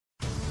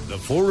The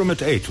Forum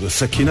at 8 with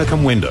Sakina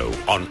Kamwendo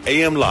on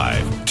AM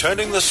Live,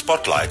 turning the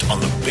spotlight on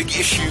the big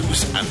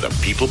issues and the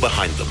people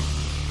behind them.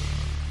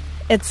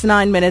 It's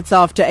 9 minutes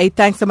after 8.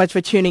 Thanks so much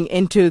for tuning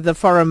into the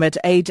Forum at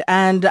 8.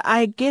 And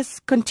I guess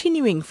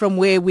continuing from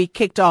where we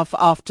kicked off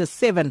after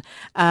 7,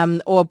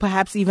 or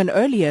perhaps even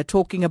earlier,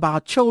 talking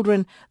about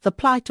children, the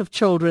plight of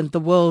children the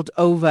world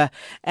over,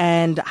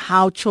 and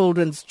how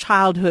children's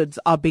childhoods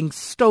are being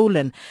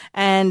stolen.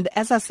 And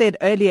as I said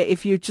earlier,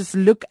 if you just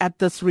look at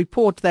this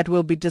report that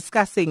we'll be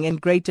discussing in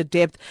greater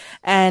depth,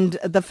 and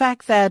the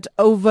fact that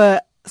over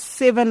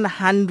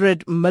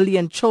 700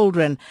 million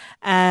children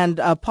and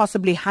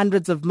possibly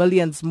hundreds of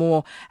millions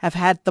more have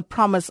had the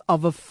promise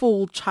of a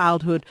full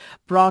childhood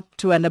brought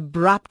to an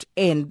abrupt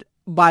end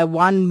by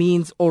one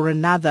means or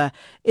another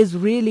is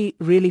really,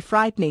 really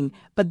frightening.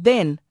 But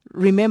then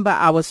remember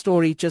our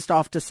story just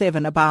after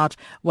 7 about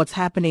what's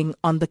happening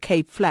on the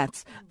Cape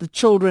Flats, the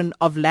children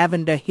of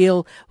Lavender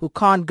Hill who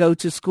can't go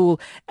to school.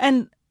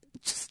 And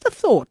just a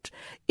thought,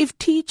 if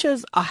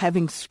teachers are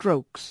having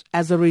strokes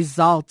as a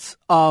result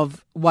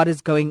of what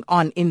is going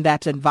on in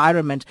that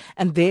environment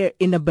and their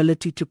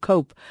inability to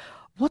cope,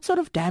 what sort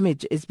of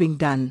damage is being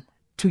done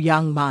to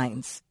young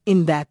minds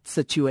in that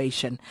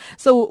situation?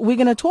 So we're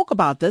going to talk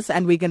about this,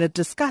 and we're going to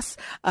discuss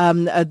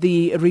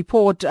the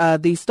report,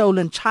 the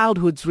Stolen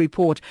Childhoods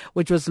report,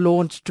 which was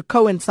launched to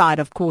coincide,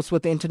 of course,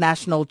 with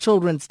International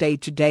Children's Day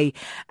today.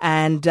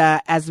 And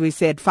as we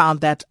said, found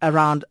that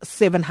around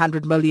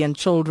 700 million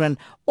children,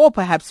 or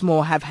perhaps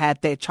more, have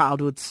had their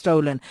childhood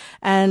stolen.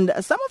 And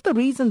some of the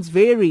reasons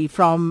vary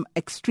from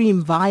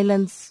extreme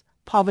violence,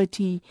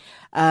 poverty,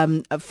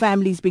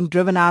 families being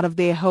driven out of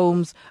their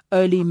homes,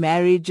 early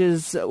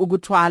marriages,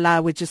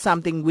 ugutwala, which is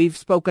something we've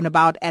spoken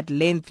about at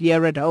length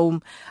here at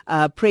home,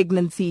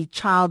 pregnancy,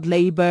 child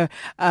labor,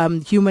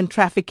 human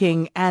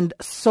trafficking, and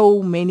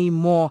so many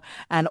more.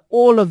 And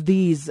all of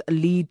these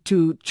lead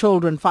to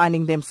children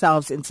finding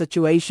themselves in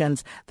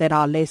situations that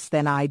are less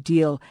than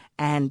ideal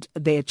and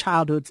their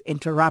childhoods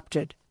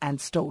interrupted and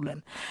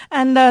stolen.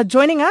 And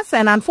joining us,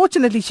 and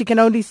unfortunately she can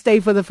only stay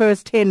for the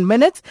first 10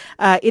 minutes,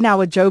 in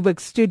our Joburg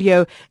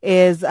studio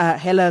is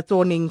Hella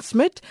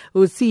Thorning-Smith,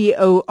 who is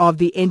CEO of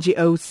the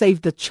NGO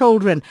Save the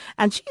Children.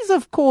 And she's,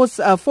 of course,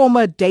 a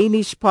former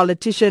Danish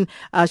politician.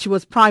 She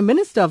was Prime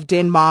Minister of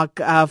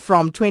Denmark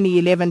from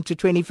 2011 to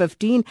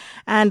 2015,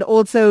 and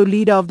also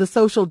leader of the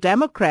Social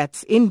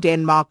Democrats in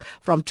Denmark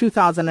from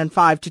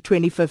 2005 to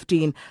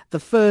 2015, the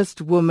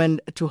first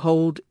woman to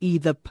hold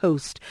either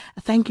post.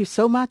 Thank you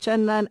so much,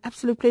 and an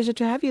absolute pleasure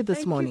to have you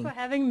this morning. Thank you for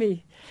having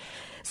me.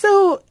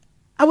 So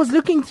I was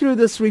looking through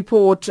this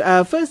report.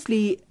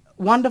 Firstly,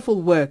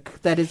 wonderful work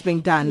that is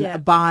being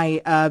done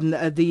by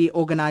the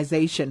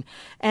organization.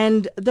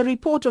 And the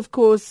report, of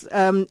course,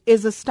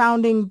 is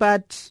astounding,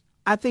 but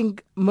I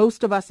think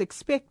most of us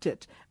expect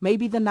it.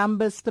 Maybe the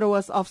numbers throw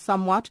us off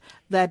somewhat,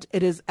 that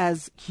it is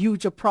as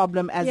huge a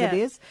problem as it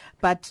is,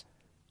 but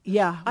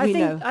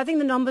I think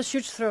the numbers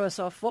should throw us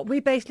off. What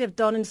we basically have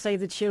done in Save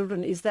the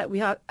Children is that we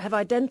have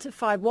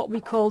identified what we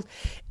call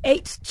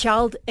 8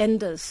 child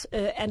enders.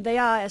 And they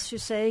are, as you're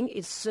saying,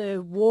 it's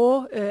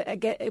war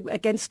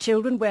against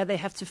children where they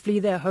have to flee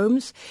their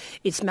homes.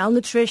 It's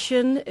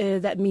malnutrition.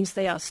 That means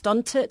they are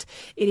stunted.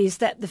 It is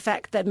the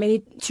fact that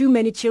too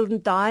many children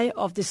die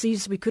of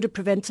diseases we could have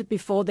prevented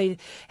before they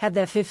had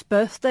their 5th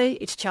birthday.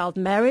 It's child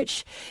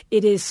marriage.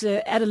 It is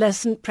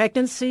adolescent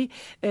pregnancy.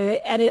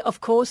 And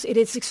of course, it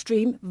is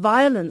extreme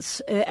violence.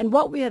 And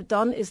what we have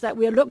done is that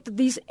we have looked at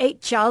these 8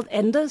 child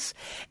enders,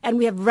 and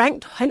we have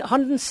ranked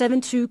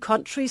 172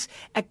 countries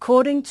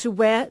according to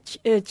where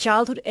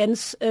childhood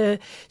ends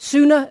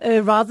sooner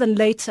rather than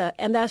later.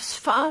 And there's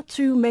far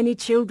too many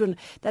children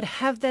that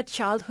have their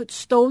childhood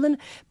stolen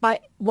by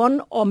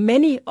one or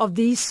many of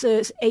these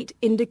 8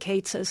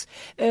 indicators.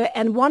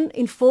 And 1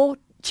 in 4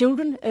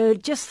 children,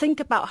 just think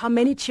about how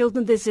many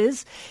children this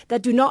is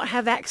that do not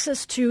have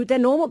access to their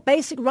normal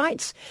basic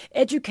rights,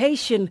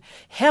 education,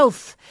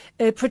 health,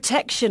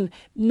 protection,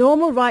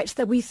 normal rights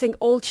that we think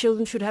all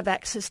children should have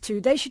access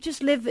to. They should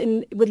just live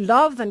with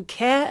love and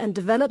care and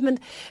development,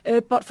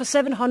 but for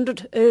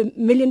 700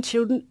 million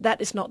children,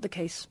 that is not the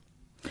case.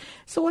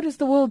 So what is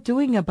the world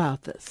doing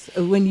about this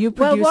when you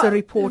produce a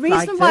report like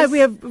this? The reason why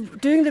we are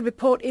doing the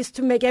report is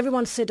to make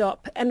everyone sit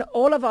up and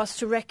all of us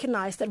to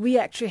recognize that we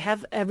actually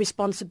have a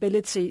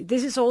responsibility.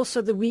 This is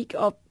also the week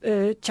of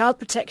Child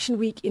Protection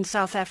Week in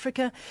South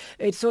Africa.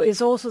 It's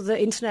also the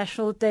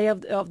International Day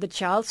of the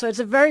Child. So it's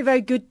a very,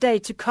 very good day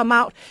to come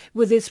out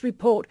with this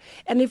report.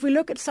 And if we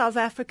look at South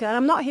Africa, and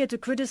I'm not here to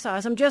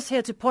criticize, I'm just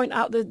here to point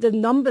out the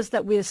numbers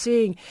that we're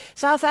seeing.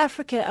 South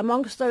Africa,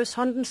 amongst those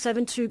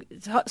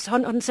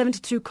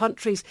 172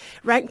 countries,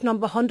 ranked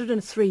number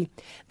 103.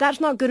 That's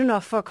not good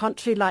enough for a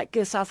country like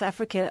South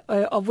Africa,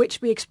 of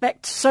which we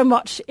expect so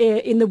much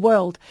in the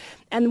world.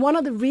 And one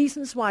of the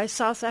reasons why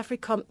South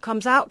Africa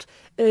comes out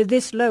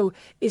this low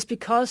is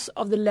because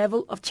of the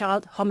level of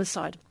child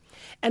homicide.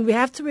 And we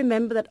have to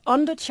remember that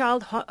under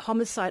child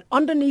homicide,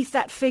 underneath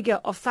that figure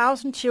of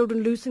 1,000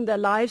 children losing their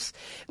lives,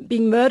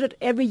 being murdered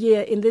every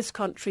year in this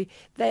country,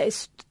 there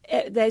is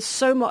there's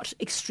so much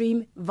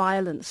extreme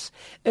violence.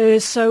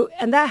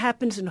 And that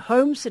happens in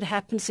homes, it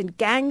happens in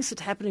gangs, it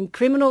happens in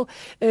criminal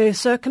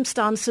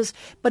circumstances,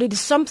 but it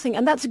is something,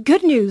 and that's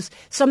good news,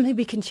 something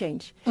we can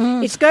change.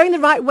 It's going the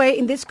right way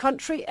in this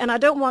country, and I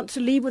don't want to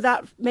leave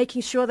without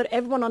making sure that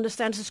everyone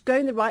understands it's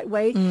going the right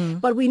way,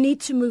 but we need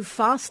to move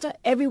faster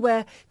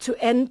everywhere to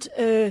end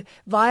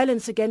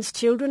violence against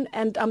children.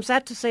 And I'm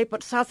sad to say,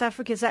 but South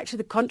Africa is actually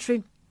the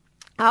country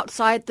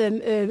outside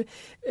Middle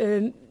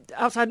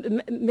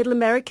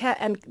America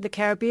and the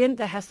Caribbean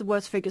that has the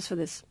worst figures for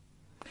this.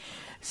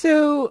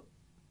 So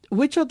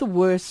which are the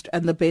worst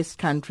and the best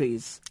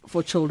countries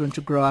for children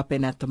to grow up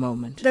in at the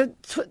moment?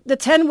 The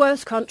 10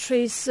 worst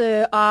countries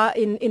are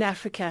in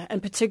Africa,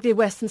 and particularly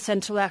Western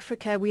Central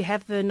Africa. We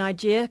have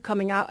Nigeria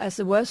coming out as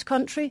the worst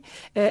country,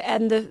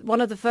 and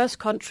one of the first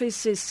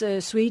countries is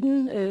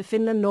Sweden,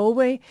 Finland,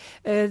 Norway.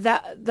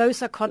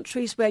 Those are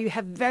countries where you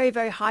have very,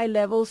 very high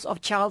levels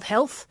of child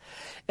health.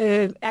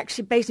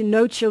 Actually, basically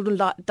no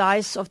children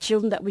dies of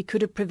children that we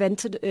could have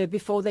prevented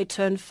before they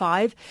turn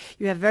 5.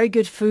 You have very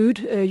good food.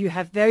 You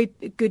have very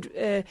good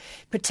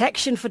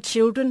protection for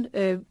children.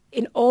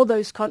 In all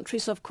those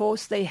countries, of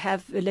course, they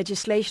have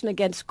legislation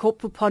against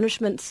corporal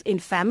punishments in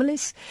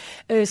families.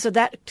 So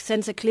that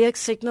sends a clear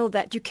signal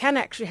that you can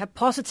actually have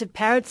positive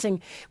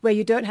parenting where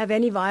you don't have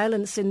any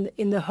violence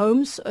in the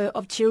homes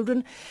of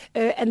children.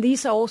 And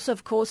these are also,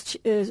 of course,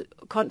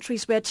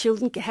 countries where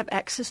children have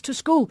access to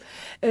school.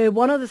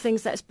 One of the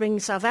things that's bringing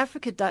South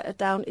Africa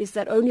down is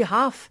that only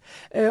half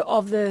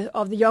of the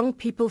young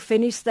people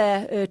finish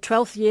their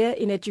 12th year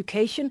in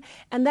education.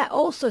 And that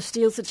also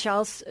steals a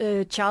child's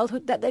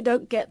childhood, that they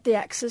don't get the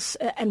access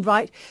and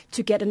right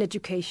to get an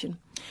education.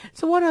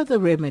 So what are the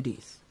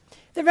remedies?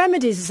 The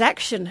remedies is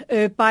action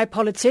by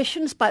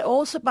politicians, but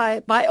also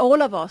by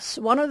all of us.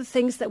 One of the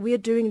things that we are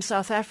doing in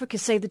South Africa,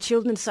 Save the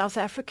Children in South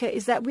Africa,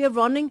 is that we are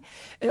running,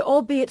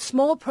 albeit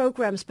small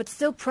programs, but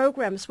still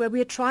programs where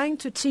we are trying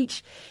to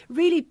teach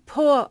really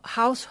poor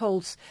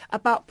households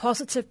about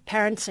positive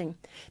parenting,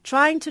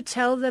 trying to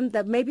tell them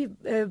that maybe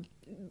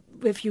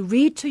if you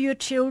read to your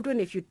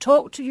children, if you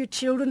talk to your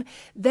children,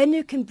 then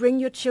you can bring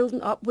your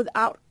children up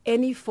without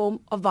any form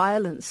of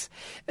violence.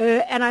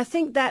 And I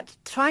think that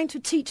trying to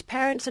teach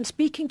parents and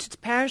speaking to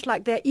parents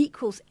like they're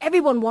equals,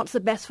 everyone wants the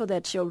best for their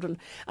children.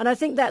 And I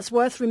think that's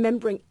worth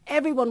remembering.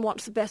 Everyone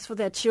wants the best for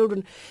their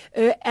children.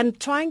 And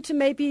trying to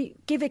maybe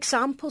give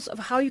examples of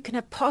how you can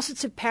have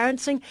positive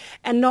parenting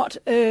and not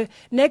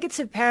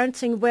negative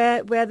parenting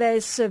where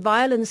there's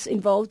violence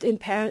involved in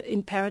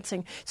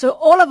parenting. So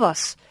all of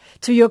us,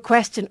 to your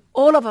question,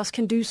 all of us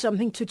can do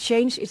something to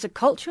change. It's a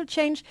cultural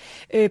change.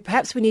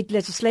 Perhaps we need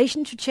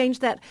legislation to change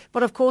that.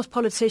 But of course,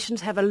 politicians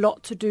have a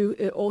lot to do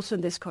also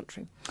in this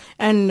country.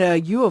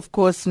 And you, of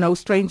course, no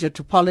stranger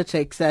to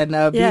politics and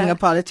being a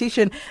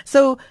politician.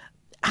 So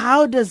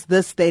how does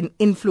this then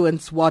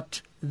influence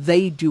what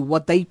they do,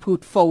 what they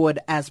put forward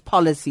as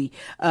policy?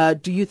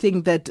 Do you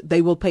think that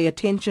they will pay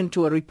attention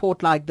to a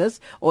report like this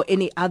or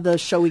any other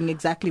showing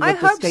exactly what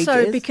the state is? I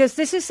hope so, because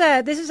this is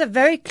a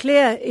very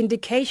clear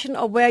indication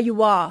of where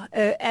you are.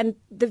 And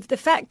the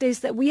fact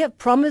is that we have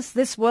promised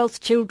this world's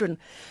children,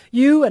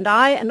 you and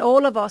I and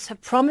all of us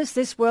have promised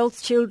this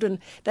world's children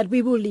that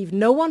we will leave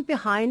no one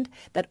behind,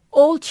 that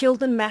all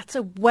children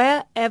matter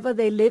wherever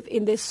they live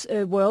in this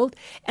world,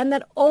 and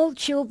that all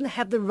children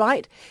have the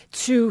right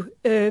to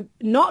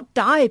not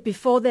die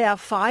before they are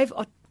 5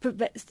 or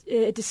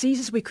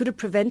diseases we could have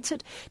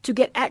prevented, to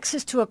get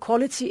access to a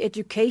quality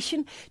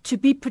education, to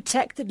be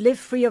protected, live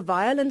free of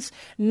violence,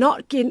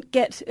 not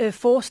get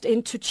forced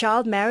into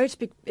child marriage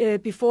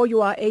before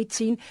you are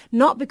 18,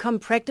 not become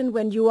pregnant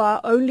when you are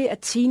only a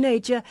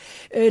teenager,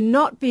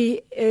 not be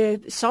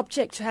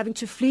subject to having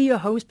to flee your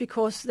homes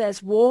because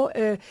there's war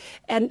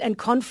and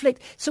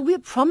conflict. So we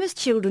have promised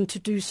children to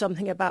do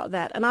something about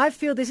that. And I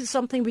feel this is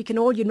something we can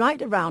all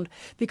unite around,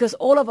 because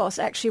all of us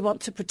actually want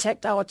to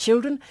protect our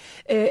children.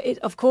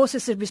 Of course,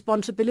 it's a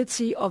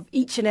responsibility of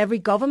each and every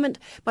government,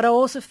 but I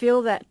also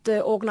feel that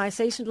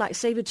organizations like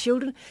Save the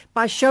Children,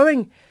 by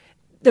showing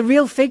the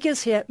real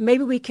figures here,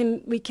 maybe we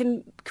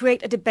can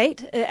create a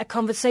debate, a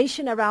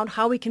conversation around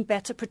how we can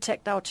better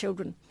protect our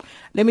children.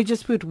 Let me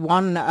just put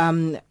one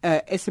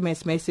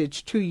SMS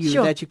message to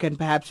you that you can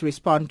perhaps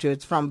respond to.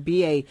 It's from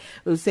BA,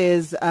 who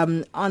says,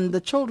 on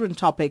the children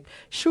topic,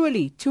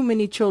 surely too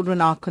many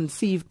children are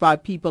conceived by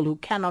people who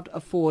cannot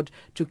afford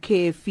to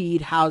care,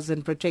 feed, house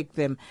and protect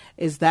them.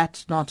 Is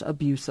that not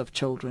abuse of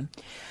children?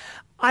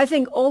 I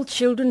think all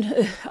children,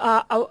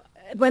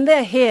 when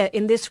they're here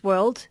in this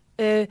world,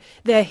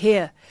 they're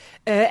here.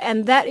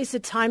 And that is the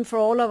time for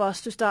all of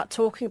us to start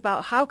talking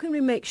about how can we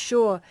make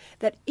sure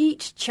that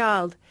each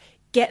child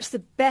gets the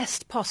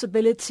best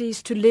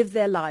possibilities to live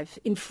their life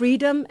in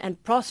freedom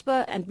and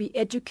prosper and be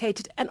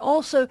educated and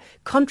also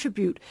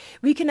contribute.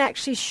 We can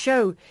actually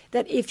show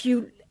that if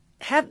you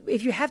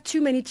if you have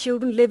too many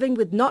children living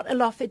with not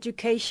enough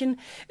education,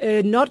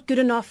 not good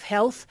enough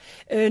health,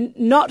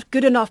 not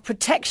good enough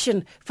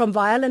protection from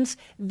violence,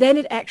 then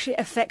it actually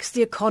affects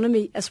the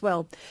economy as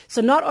well.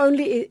 So not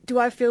only do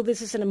I feel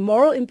this is a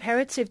moral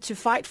imperative to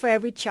fight for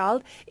every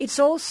child, it's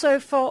also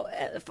for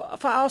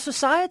our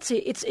society.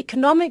 It's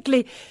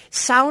economically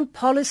sound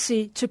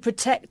policy to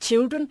protect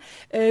children.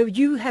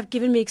 You have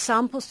given me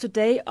examples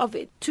today of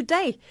it.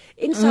 Today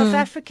in South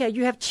Africa,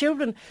 you have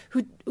children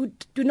who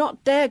do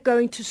not dare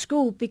going to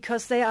school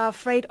because they are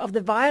afraid of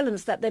the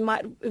violence that they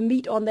might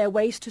meet on their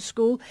ways to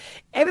school.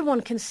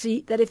 Everyone can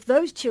see that if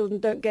those children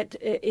don't get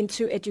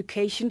into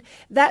education,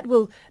 that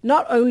will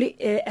not only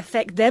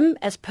affect them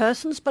as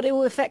persons, but it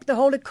will affect the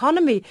whole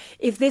economy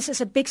if this is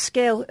a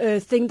big-scale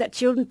thing that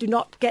children do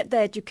not get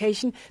their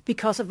education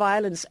because of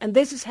violence. And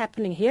this is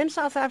happening here in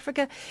South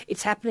Africa.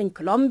 It's happening in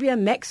Colombia,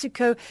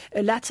 Mexico,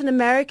 Latin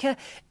America,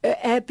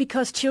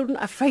 because children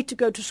are afraid to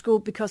go to school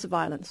because of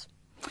violence.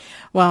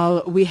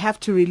 Well, we have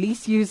to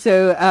release you,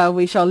 so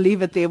we shall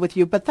leave it there with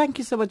you. But thank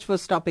you so much for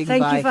stopping by.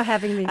 Thank you for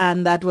having me.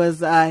 And that was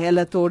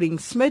Hella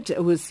Thoring-Smit,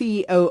 who is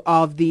CEO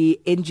of the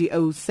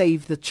NGO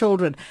Save the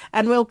Children.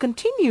 And we'll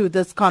continue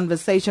this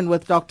conversation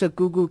with Dr.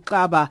 Gugu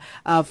Kaba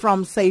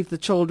from Save the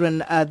Children,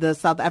 the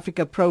South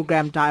Africa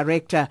Program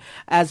Director,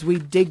 as we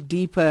dig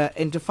deeper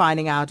into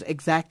finding out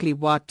exactly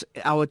what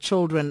our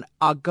children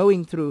are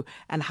going through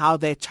and how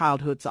their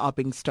childhoods are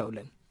being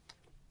stolen.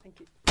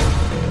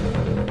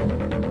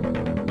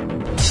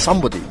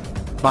 Somebody,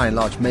 by and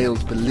large,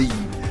 males believe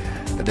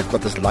that they've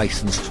got this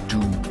license to do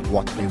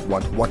what they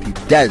want. What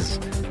it does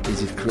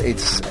is it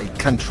creates a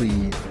country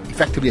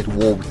effectively at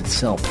war with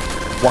itself.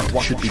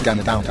 What should be done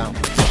about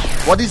it?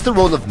 What is the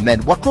role of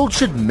men? What role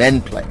should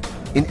men play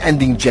in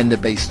ending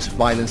gender-based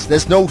violence?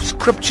 There's no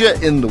scripture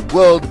in the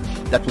world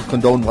that will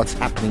condone what's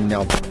happening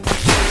now.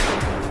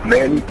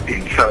 Men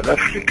in South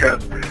Africa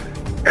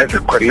as a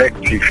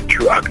collective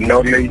to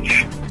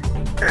acknowledge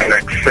and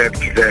accept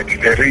that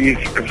there is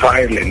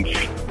violence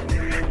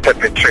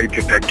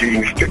perpetrated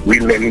against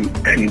women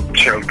and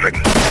children.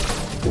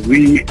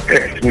 We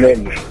as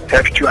men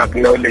have to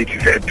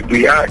acknowledge that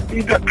we are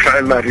either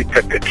primary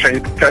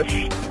perpetrators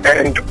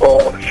and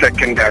or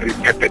secondary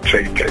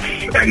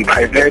perpetrators. And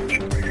by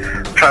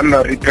that,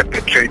 primary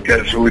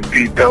perpetrators would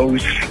be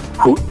those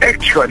who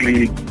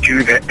actually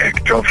do the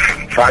act of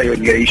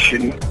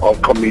violation or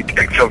commit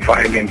acts of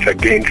violence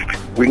against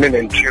women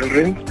and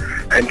children.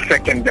 And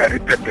secondary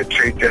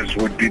perpetrators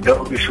would be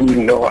those who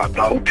know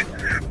about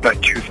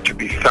but choose to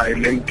be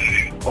silent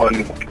on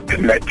the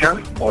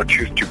matter or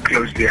choose to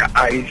close their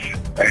eyes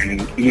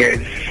and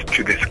ears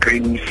to the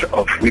screams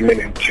of women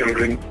and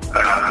children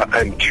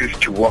and choose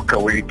to walk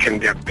away, turn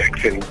their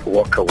backs and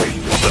walk away.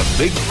 The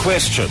Big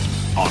Question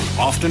on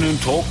Afternoon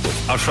Talk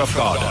with Ashraf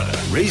Garda,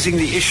 raising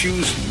the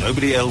issues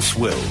nobody else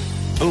will,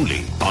 only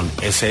on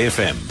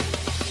SAFM.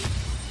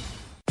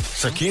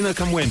 Sakina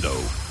Kamwendo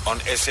on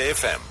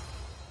SAFM.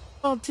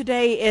 Well,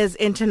 today is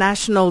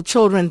International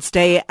Children's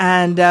Day,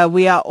 and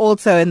we are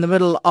also in the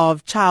middle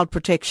of Child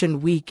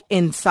Protection Week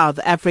in South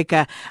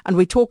Africa, and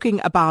we're talking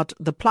about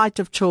the plight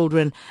of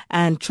children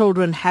and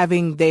children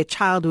having their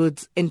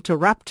childhoods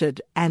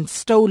interrupted and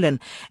stolen.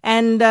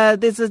 And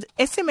there's an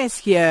SMS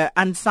here,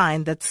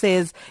 unsigned, that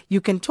says, you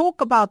can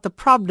talk about the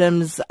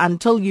problems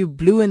until you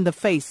blue in the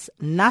face.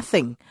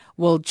 Nothing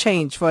will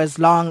change for as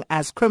long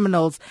as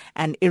criminals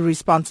and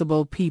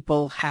irresponsible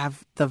people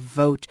have the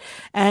vote.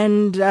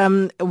 And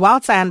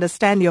whilst I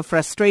understand your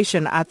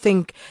frustration, I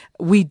think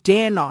we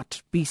dare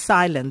not be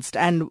silenced,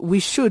 and we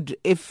should,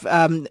 if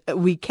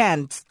we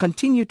can,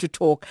 continue to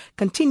talk,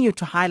 continue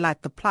to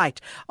highlight the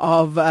plight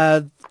of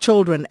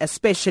children,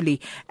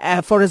 especially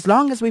for as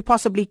long as we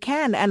possibly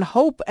can, and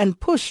hope and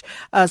push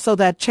so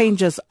that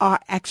changes are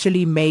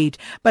actually made.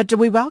 But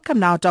we welcome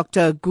now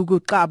Dr.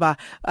 Gugu Kaba,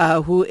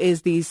 who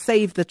is the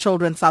Save the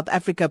Children South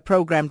Africa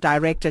Program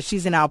Director.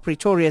 She's in our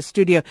Pretoria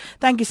studio.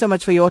 Thank you so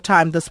much for your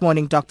time this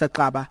morning, Dr.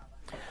 Kaba.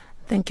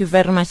 Thank you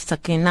very much,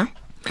 Sakina.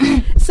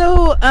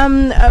 So,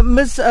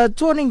 Ms.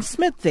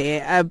 Thoring-Smit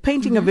there,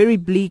 painting a very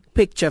bleak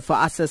picture for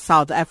us as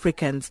South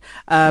Africans.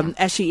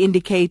 As she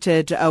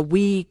indicated,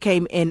 we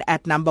came in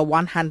at number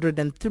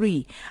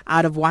 103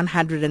 out of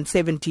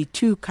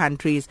 172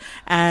 countries.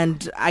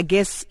 And I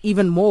guess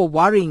even more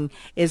worrying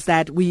is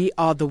that we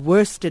are the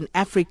worst in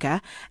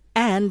Africa.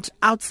 And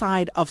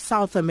outside of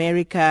South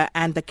America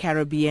and the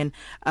Caribbean,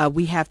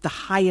 we have the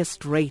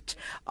highest rate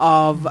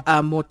of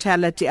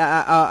mortality,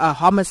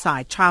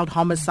 homicide, child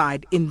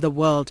homicide in the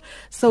world.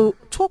 So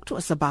talk to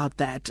us about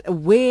that.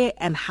 Where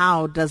and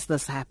how does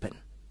this happen?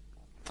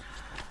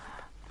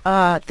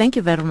 Thank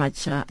you very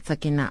much,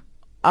 Sakina.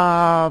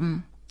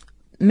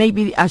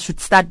 Maybe I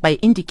should start by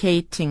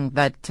indicating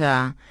that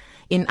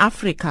in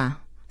Africa,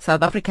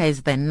 South Africa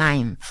is the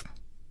 9th.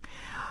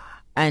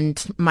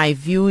 And my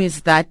view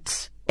is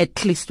that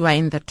at least we're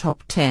in the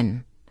top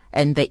 10,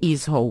 and there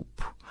is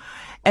hope.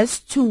 As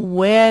to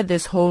where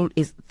this whole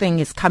thing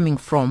is coming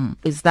from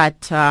is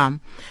that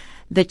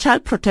the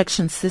child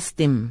protection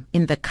system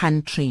in the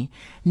country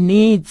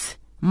needs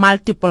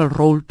multiple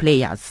role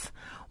players.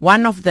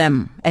 One of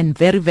them, and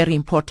very, very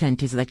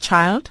important, is the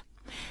child,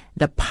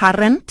 the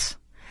parent,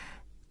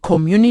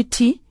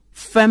 community,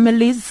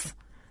 families,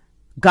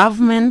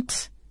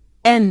 government,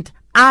 and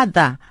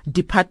other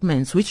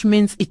departments, which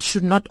means it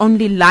should not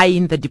only lie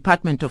in the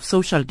Department of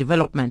Social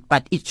Development,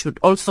 but it should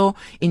also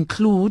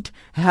include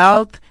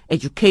health,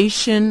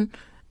 education,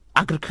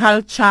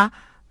 agriculture,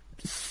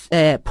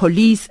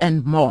 police,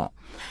 and more.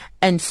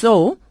 And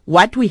so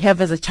what we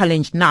have as a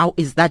challenge now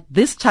is that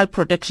this child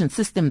protection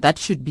system that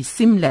should be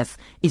seamless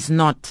is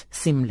not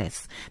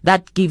seamless.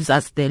 That gives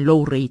us the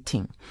low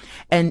rating.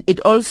 And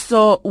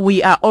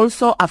we are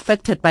also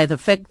affected by the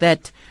fact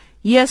that,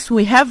 yes,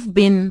 we have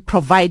been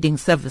providing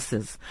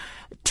services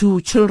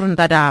to children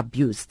that are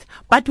abused,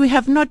 but we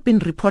have not been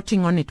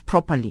reporting on it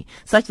properly,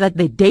 such that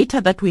the data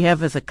that we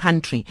have as a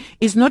country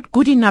is not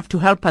good enough to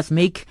help us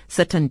make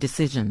certain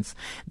decisions.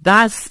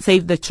 Thus,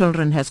 Save the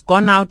Children has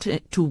gone out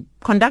to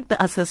conduct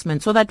the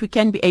assessment so that we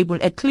can be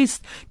able at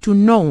least to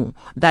know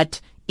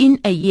that in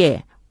a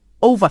year,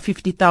 over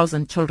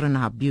 50,000 children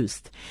are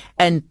abused.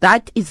 And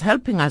that is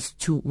helping us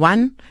to,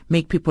 one,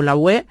 make people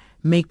aware,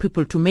 make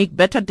people to make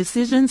better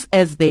decisions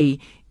as they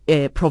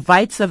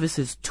provide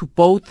services to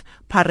both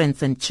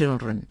parents and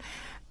children.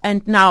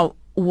 And now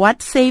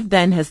what SAVE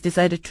then has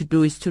decided to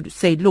do is to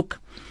say, look,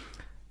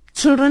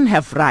 children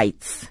have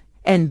rights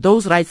and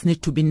those rights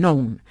need to be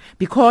known,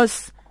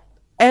 because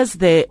as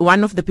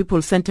one of the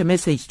people sent a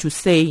message to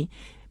say,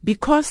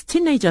 because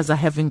teenagers are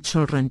having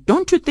children,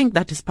 don't you think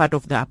that is part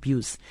of the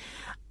abuse?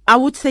 I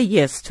would say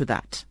yes to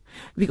that,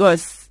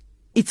 because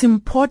it's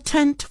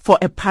important for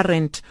a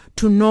parent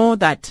to know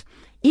that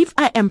if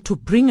I am to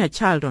bring a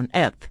child on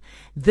earth,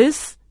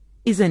 this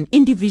is an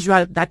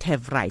individual that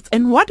have rights.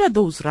 And what are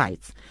those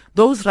rights?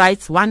 Those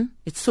rights, one,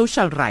 it's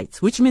social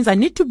rights, which means I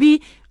need to be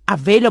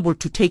available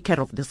to take care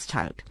of this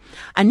child.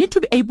 I need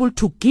to be able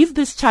to give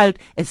this child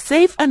a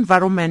safe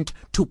environment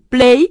to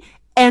play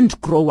and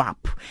grow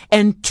up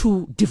and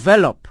to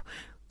develop.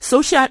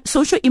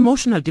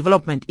 Social-emotional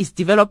development is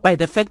developed by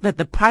the fact that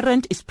the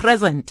parent is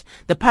present,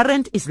 the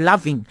parent is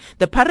loving,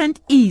 the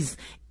parent is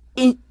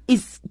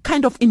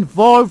kind of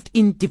involved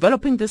in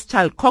developing this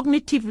child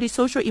cognitively,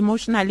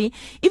 socio-emotionally,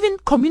 even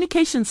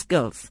communication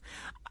skills.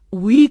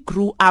 We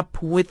grew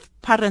up with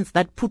parents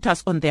that put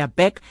us on their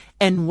back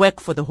and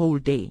work for the whole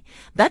day.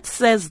 That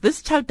says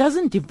this child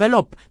doesn't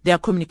develop their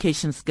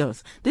communication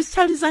skills. This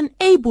child is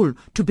unable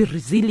to be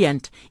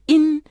resilient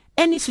in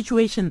any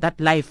situation that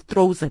life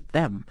throws at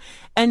them.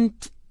 And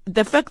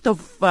the fact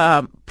of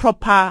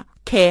proper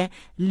care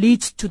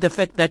leads to the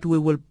fact that we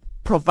will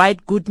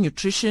provide good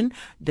nutrition.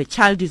 The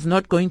child is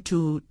not going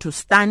to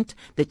stunt.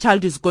 The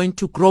child is going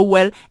to grow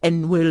well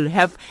and will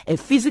have a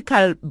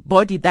physical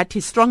body that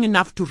is strong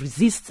enough to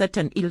resist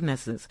certain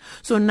illnesses.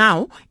 So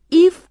now,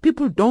 if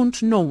people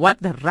don't know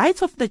what the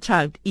rights of the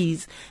child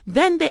is,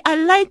 then they are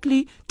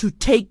likely to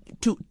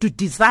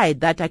decide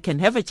that I can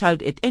have a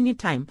child at any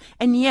time.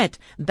 And yet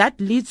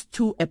that leads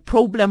to a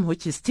problem,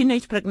 which is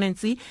teenage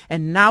pregnancy.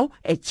 And now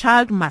a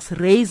child must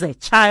raise a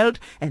child,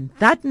 and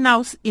that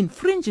now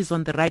infringes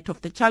on the right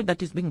of the child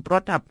that is being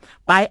brought up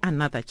by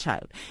another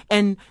child.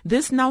 And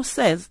this now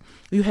says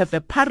you have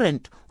a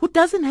parent who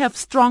doesn't have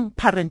strong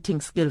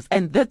parenting skills.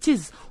 And that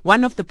is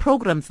one of the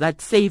programs that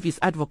SAVE is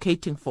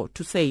advocating for,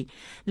 to say,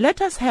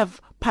 let us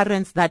have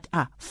parents that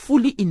are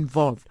fully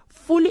involved,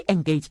 fully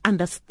engaged,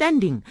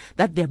 understanding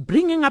that they're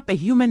bringing up a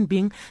human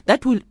being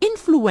that will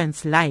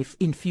influence life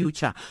in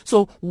future.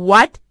 So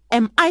what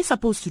am I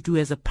supposed to do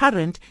as a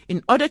parent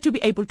in order to be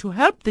able to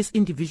help this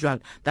individual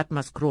that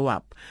must grow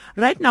up?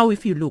 Right now,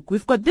 if you look,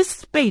 we've got this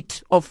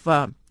spate of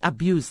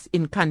abuse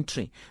in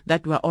country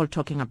that we're all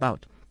talking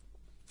about.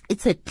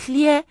 It's a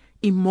clear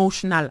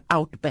emotional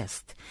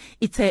outburst.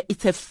 It's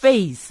a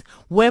phase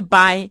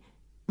whereby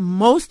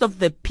most of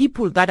the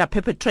people that are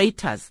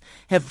perpetrators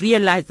have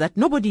realized that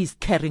nobody is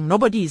caring,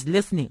 nobody is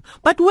listening.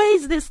 But where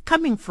is this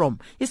coming from?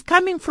 It's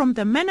coming from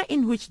the manner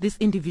in which this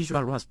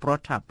individual was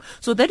brought up.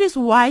 So that is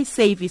why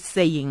SAVE is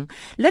saying,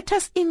 let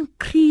us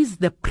increase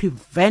the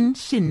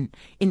prevention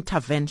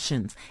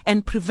interventions.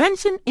 And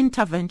prevention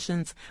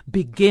interventions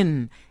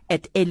begin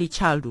at early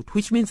childhood,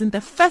 which means in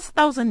the first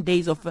 1,000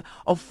 days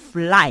of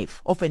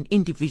life of an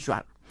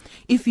individual.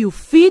 If you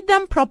feed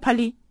them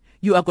properly,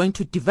 you are going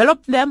to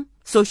develop them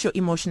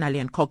socio-emotionally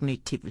and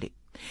cognitively.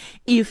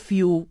 If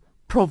you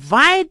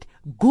provide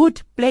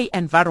good play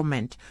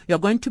environment, you're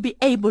going to be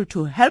able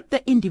to help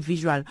the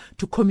individual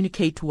to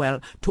communicate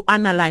well, to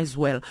analyze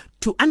well,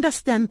 to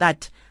understand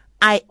that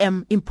I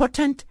am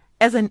important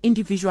as an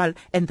individual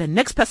and the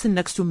next person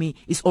next to me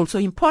is also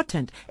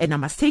important and I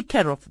must take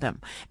care of them.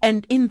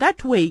 And in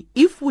that way,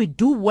 if we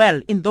do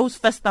well in those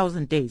first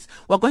 1,000 days,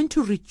 we're going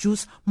to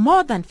reduce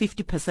more than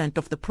 50%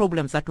 of the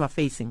problems that we're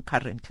facing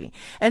currently.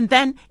 And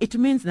then it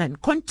means then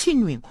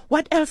continuing.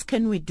 What else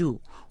can we do?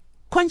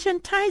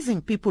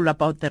 conscientizing people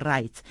about the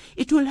rights.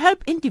 It will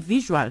help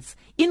individuals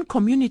in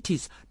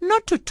communities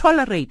not to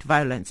tolerate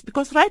violence,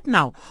 because right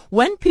now,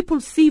 when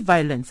people see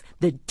violence,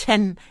 they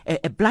turn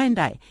a blind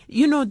eye.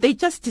 They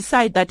just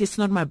decide that it's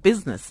not my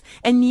business,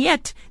 and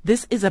yet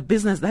this is a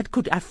business that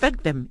could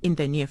affect them in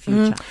the near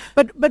future.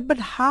 But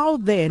how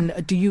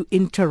then do you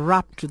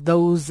interrupt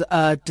those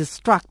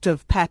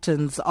destructive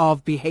patterns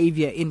of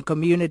behavior in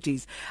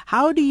communities?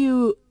 How do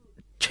you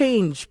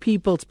change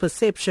people's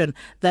perception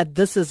that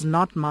this is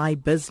not my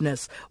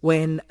business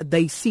when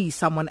they see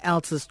someone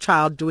else's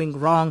child doing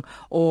wrong,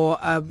 or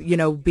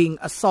being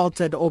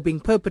assaulted or being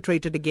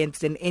perpetrated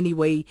against in any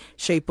way,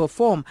 shape or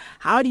form?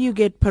 How do you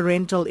get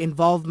parental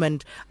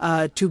involvement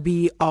to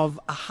be of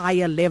a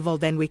higher level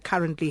than we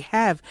currently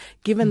have,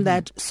 given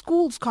that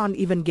schools can't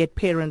even get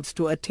parents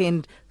to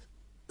attend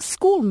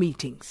school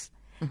meetings?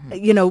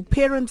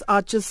 Parents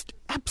are just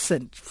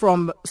absent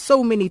from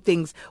so many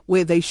things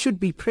where they should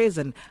be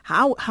present.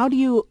 How do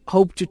you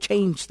hope to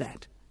change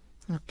that?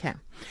 Okay.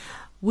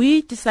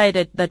 We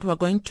decided that we're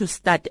going to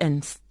start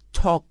and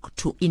talk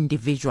to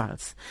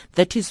individuals.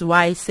 That is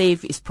why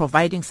SAVE is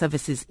providing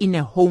services in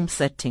a home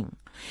setting.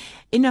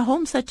 In a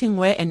home setting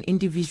where an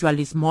individual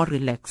is more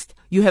relaxed,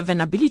 you have an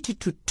ability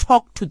to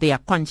talk to their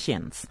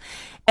conscience.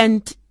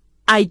 And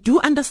I do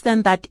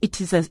understand that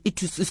it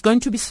is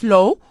going to be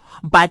slow,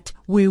 but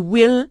we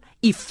will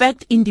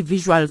affect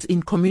individuals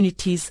in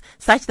communities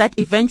such that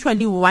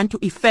eventually we want to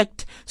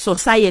affect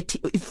society,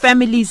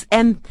 families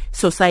and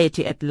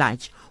society at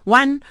large.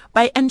 One,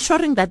 by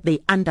ensuring that they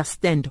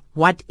understand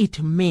what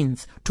it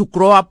means to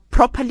grow up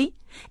properly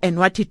and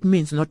what it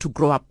means not to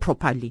grow up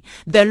properly.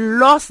 The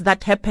loss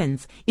that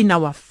happens in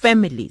our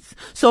families.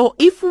 So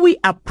if we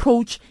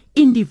approach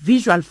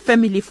individual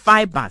family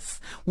fibers,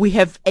 we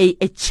have a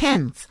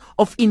chance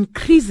of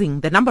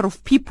increasing the number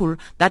of people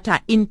that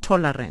are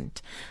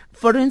intolerant.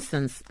 For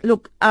instance,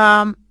 look,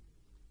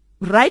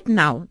 right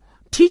now,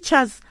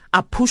 teachers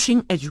are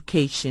pushing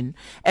education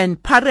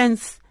and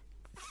parents,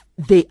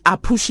 they are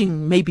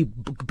pushing maybe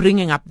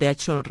bringing up their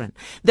children.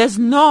 There's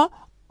no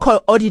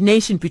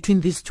coordination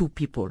between these two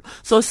people.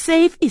 So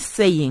SAVE is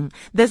saying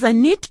there's a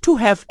need to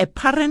have a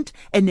parent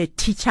and a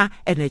teacher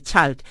and a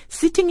child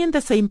sitting in the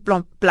same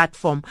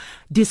platform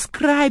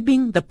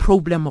describing the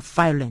problem of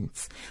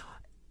violence.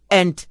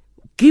 And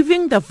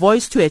giving the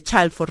voice to a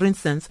child, for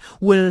instance,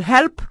 will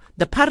help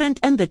the parent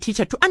and the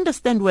teacher to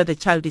understand where the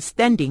child is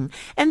standing,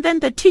 and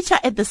then the teacher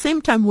at the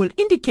same time will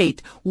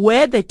indicate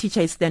where the teacher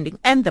is standing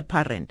and the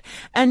parent.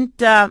 And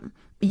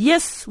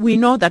yes, we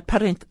know that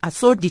parents are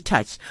so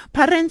detached.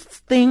 Parents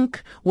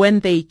think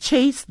when they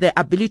chase the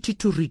ability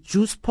to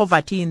reduce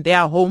poverty in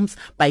their homes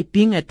by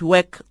being at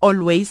work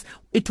always,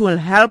 it will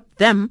help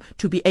them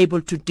to be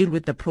able to deal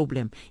with the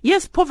problem.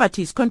 Yes,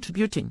 poverty is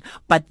contributing,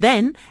 but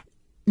then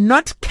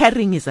not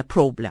caring is a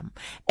problem.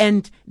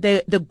 And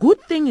the good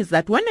thing is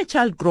that when a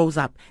child grows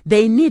up,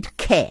 they need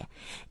care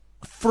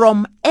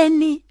from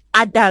any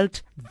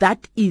adult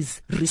that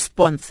is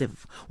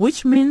responsive,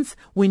 which means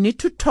we need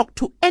to talk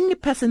to any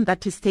person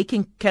that is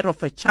taking care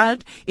of a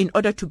child in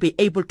order to be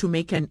able to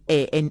make an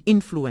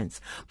influence.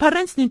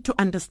 Parents need to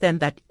understand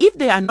that if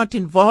they are not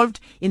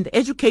involved in the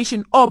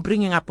education or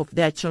bringing up of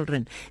their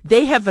children,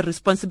 they have a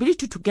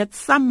responsibility to get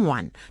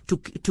someone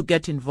to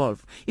get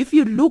involved. If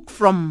you look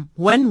from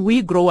when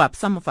we grow up,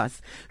 some of us,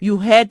 you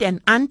had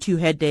an aunt, you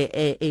had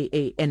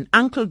an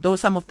uncle, though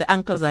some of the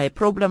uncles are a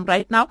problem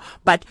right now,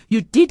 but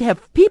you did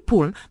have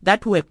people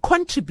that were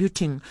contributing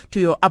to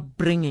your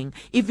upbringing,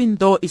 even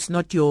though it's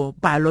not your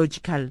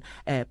biological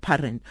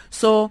parent.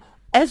 So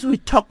as we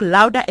talk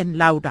louder and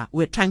louder,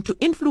 we're trying to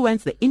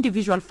influence the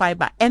individual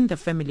fiber and the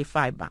family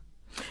fiber.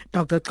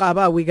 Dr.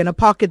 Xaba, we're going to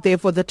park it there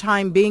for the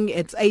time being.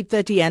 It's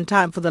 8:30 and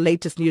time for the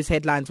latest news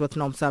headlines with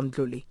Nomsa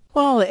Mdluli.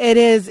 Well, it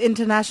is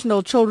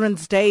International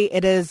Children's Day.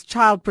 It is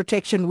Child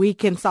Protection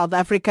Week in South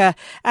Africa.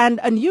 And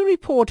a new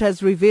report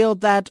has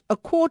revealed that a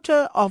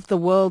quarter of the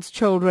world's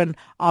children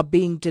are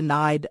being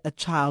denied a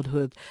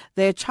childhood.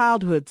 Their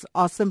childhoods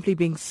are simply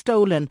being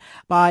stolen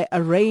by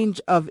a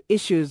range of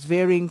issues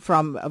varying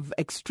from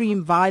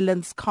extreme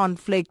violence,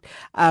 conflict,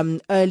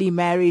 early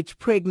marriage,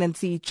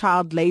 pregnancy,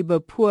 child labor,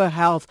 poor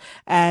health,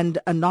 and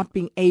not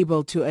being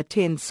able to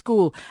attend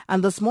school.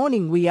 And this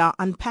morning we are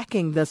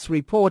unpacking this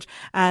report,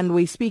 and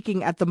we speak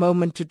at the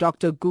moment to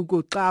Dr.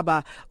 Gugu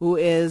Xaba, who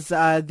is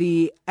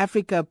the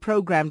Africa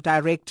Program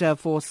Director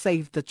for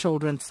Save the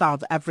Children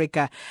South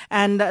Africa.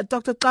 And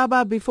Dr.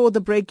 Xaba, before the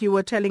break, you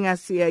were telling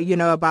us,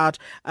 about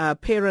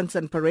parents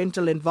and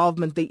parental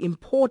involvement, the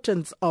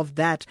importance of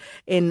that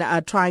in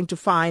trying to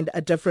find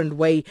a different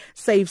way.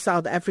 Save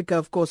South Africa,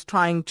 of course,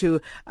 trying to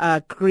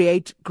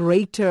create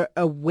greater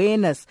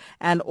awareness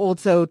and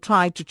also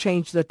try to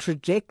change the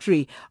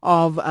trajectory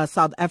of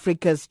South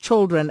Africa's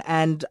children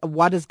and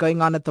what is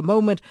going on at the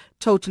moment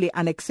totally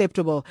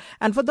unacceptable.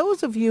 And for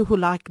those of you who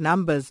like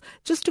numbers,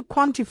 just to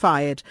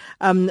quantify it,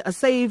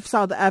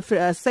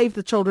 Save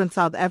the Children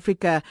South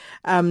Africa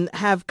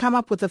have come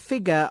up with a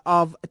figure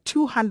of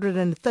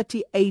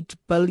 238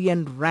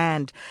 billion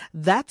rand.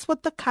 That's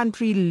what the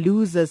country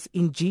loses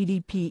in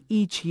GDP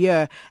each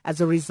year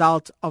as a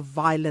result of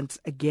violence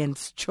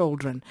against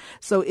children.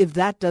 So if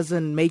that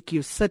doesn't make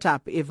you sit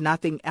up, if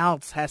nothing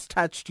else has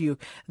touched you,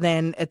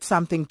 then it's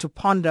something to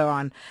ponder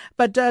on.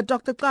 But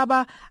Dr.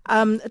 Xaba,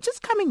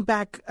 just coming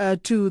back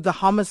to the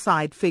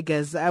homicide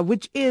figures,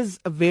 which is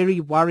very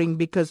worrying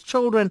because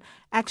children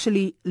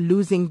actually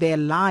losing their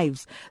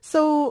lives.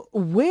 So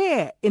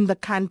where in the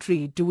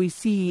country do we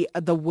see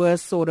the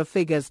worst sort of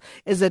figures?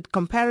 Is it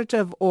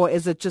comparative or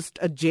is it just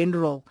a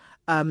general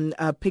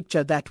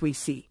picture that we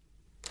see?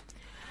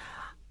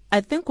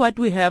 I think what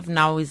we have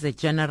now is a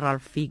general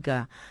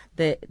figure.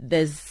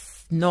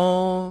 There's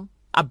no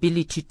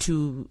ability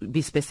to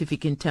be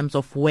specific in terms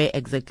of where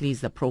exactly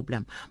is the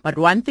problem. But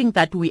one thing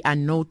that we are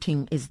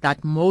noting is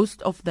that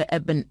most of the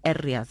urban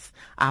areas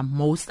are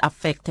most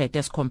affected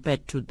as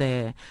compared to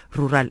the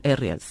rural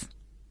areas.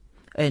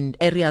 And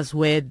areas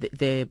where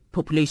the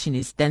population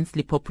is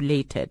densely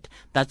populated,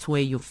 that's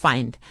where you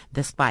find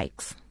the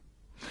spikes.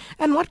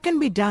 And what can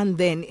be done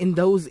then in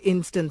those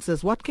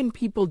instances? What can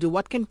people do?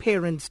 What can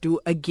parents do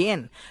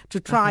again to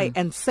try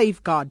and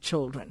safeguard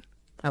children?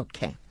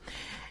 Okay.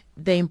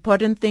 The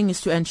important thing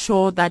is to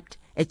ensure that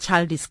a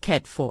child is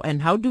cared for.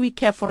 And how do we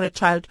care for a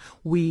child?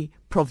 We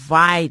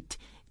provide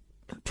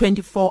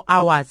 24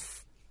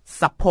 hours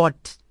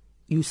support.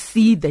 You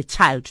see the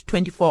child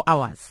 24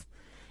 hours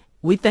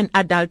with an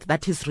adult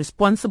that is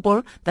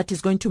responsible, that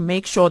is going to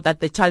make sure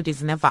that the child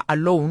is never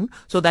alone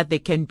so that they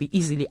can be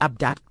easily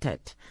abducted.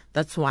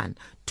 That's one.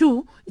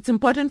 Two, it's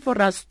important for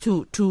us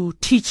to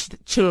teach the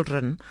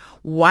children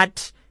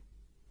what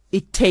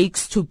it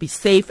takes to be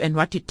safe and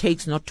what it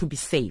takes not to be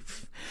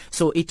safe.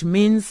 So it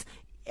means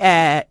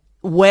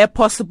where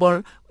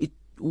possible,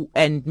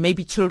 and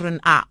maybe children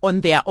are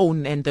on their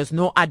own and there's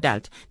no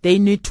adult, they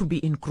need to be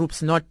in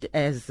groups, not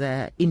as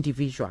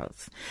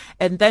individuals.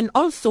 And then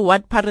also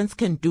what parents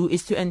can do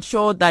is to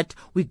ensure that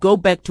we go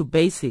back to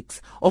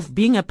basics of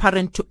being a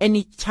parent to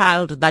any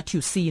child that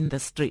you see in the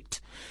street.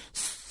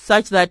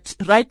 Such that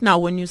right now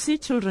when you see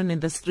children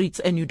in the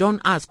streets and you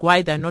don't ask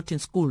why they're not in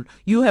school,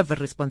 you have a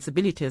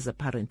responsibility as a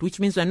parent,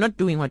 which means you're not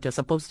doing what you're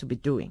supposed to be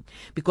doing,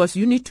 because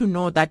you need to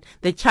know that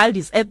the child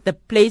is at the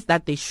place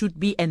that they should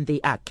be and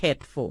they are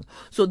cared for.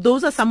 So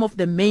those are some of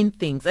the main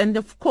things. And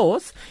of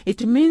course,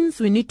 it means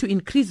we need to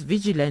increase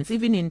vigilance,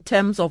 even in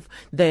terms of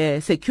the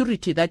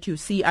security that you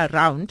see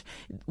around.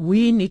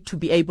 We need to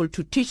be able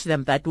to teach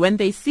them that when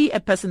they see a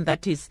person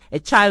that is a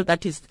child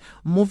that is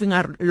moving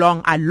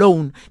along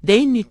alone,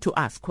 they need to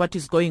ask what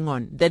is going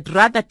on. They'd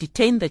rather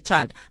detain the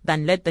child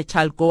than let the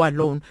child go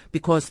alone,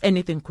 because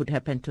anything could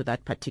happen to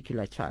that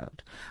particular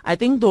child. I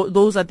think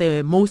those are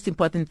the most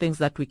important things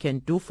that we can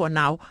do for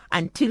now,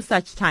 until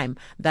such time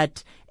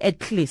that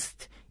at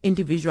least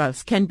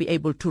individuals can be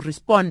able to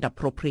respond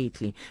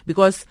appropriately,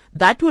 because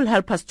that will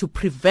help us to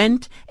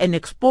prevent an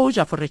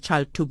exposure for a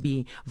child to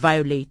be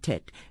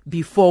violated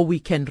before we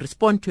can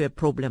respond to a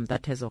problem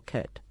that has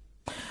occurred.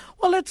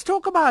 Well, let's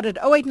talk about it.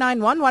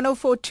 0891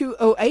 104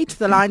 208.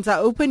 The lines are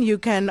open. You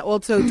can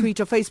also tweet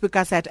or Facebook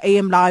us at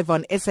AM Live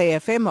on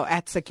SAFM or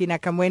at Sakina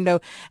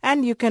Kamwendo.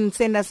 And you can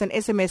send us an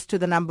SMS to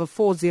the number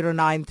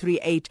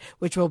 40938,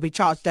 which will be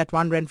charged at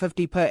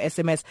R1.50 per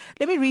SMS.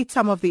 Let me read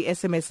some of the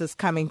SMSs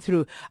coming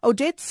through.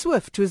 Odette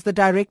Swift, who is the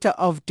Director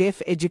of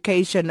Deaf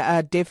Education,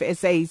 Deaf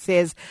SA,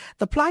 says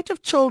the plight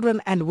of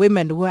children and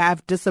women who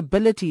have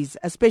disabilities,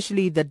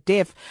 especially the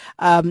deaf,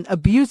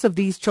 abuse of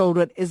these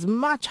children is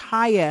much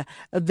higher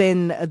than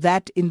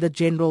that in the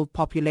general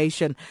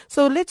population.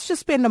 So let's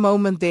just spend a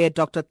moment there,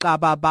 Dr.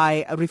 Xaba,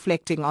 by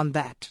reflecting on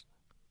that.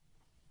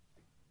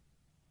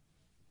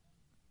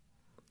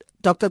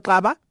 Dr.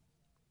 Xaba?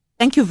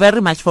 Thank you very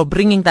much for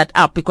bringing that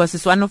up, because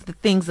it's one of the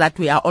things that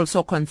we are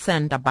also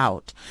concerned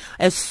about.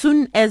 As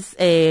soon as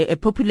a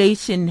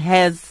population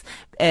has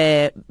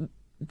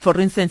for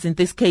instance, in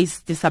this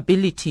case,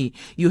 disability,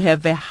 you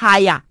have a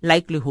higher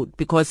likelihood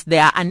because they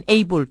are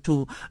unable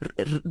to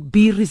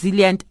be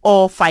resilient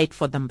or fight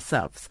for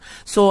themselves.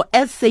 So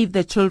as Save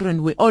the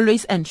Children, we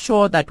always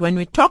ensure that when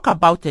we talk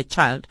about a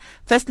child,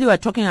 firstly, we're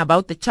talking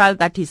about the child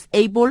that is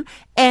able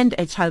and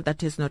a child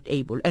that is not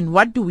able. And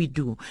what do we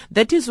do?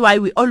 That is why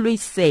we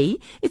always say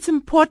it's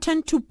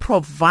important to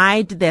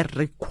provide the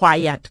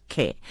required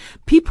care.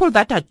 People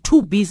that are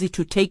too busy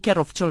to take care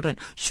of children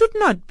should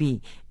not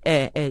be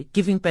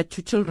giving birth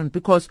to children,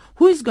 because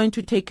who is going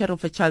to take care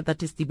of a child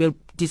that is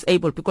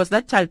disabled? Because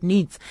that child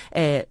needs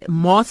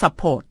more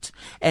support.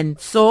 And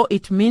so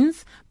it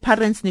means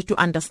parents need to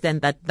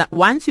understand that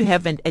once you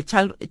have a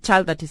child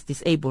that is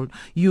disabled,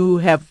 you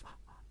have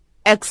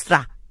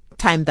extra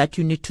time that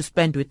you need to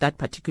spend with that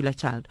particular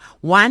child.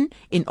 One,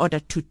 in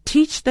order to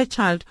teach the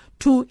child.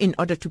 Two, in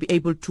order to be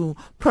able to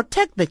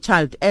protect the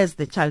child, as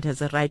the child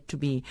has a right to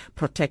be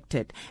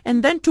protected.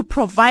 And then to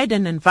provide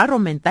an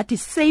environment that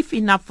is safe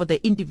enough for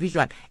the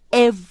individual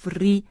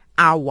every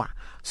hour,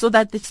 so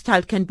that this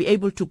child can be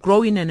able to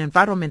grow in an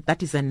environment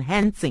that is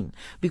enhancing.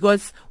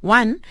 Because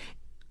one,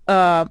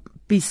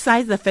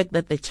 besides the fact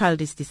that the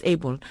child is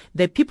disabled,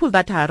 the people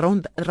that are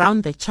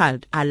around the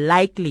child are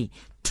likely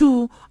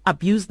to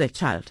abuse the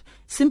child,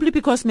 simply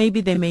because maybe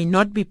they may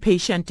not be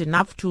patient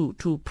enough to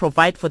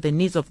provide for the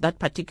needs of that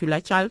particular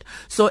child.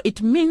 So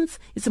it means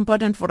it's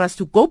important for us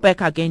to go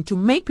back again to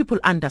make people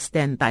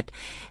understand that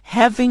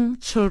having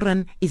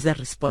children is a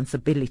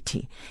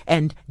responsibility,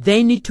 and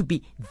they need to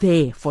be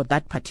there for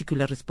that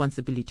particular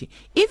responsibility.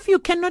 If you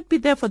cannot be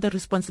there for the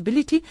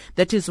responsibility,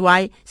 that is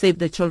why Save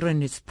the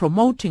Children is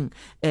promoting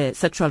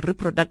sexual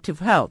reproductive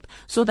health,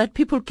 so that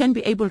people can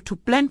be able to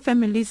plan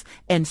families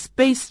and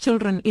space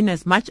children in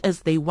as much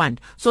as they want,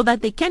 so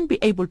that they can be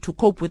able to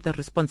cope with the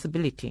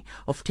responsibility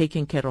of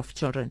taking care of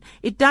children.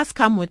 It does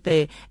come with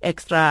the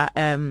extra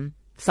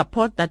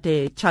support that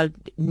a child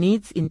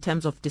needs in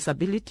terms of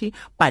disability,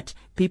 but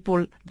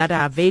people that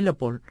are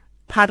available,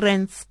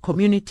 parents,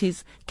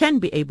 communities, can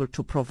be able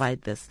to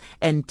provide this.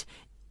 And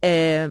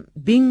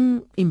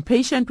being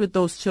impatient with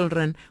those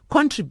children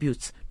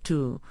contributes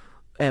to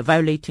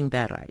violating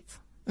their rights.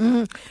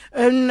 And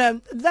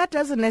that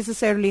doesn't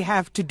necessarily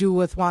have to do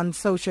with one's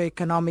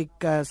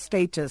socioeconomic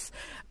status.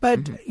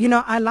 But,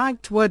 I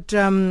liked what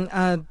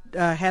Hella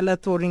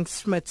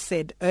Thoring-Smith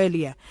said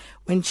earlier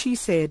when she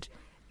said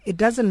it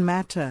doesn't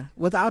matter,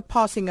 without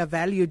passing a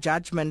value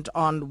judgment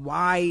on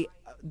why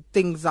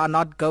things are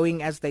not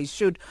going as they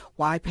should,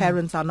 why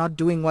parents are not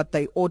doing what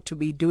they ought to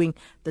be doing.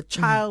 The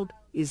child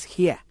is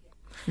here.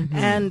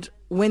 And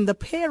when the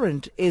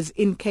parent is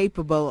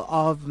incapable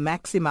of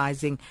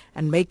maximizing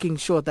and making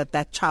sure that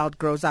that child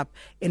grows up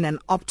in an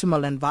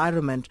optimal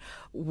environment,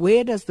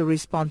 where does the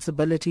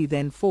responsibility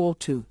then fall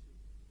to?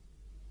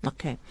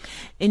 Okay.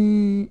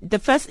 In the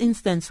first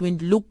instance, we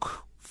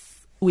look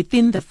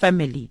within the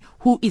family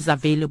who is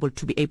available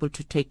to be able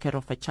to take care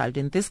of a child.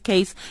 In this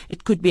case,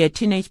 it could be a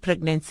teenage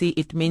pregnancy.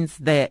 It means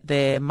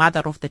the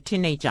mother of the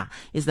teenager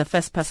is the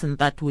first person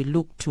that we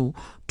look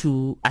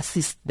to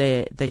assist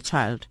the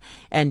child.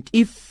 And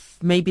if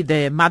maybe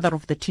the mother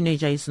of the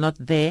teenager is not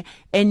there,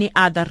 any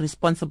other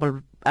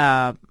responsible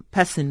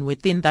person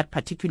within that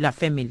particular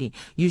family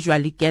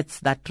usually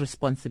gets that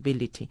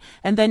responsibility.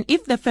 And then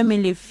if the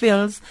family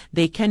feels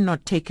they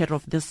cannot take care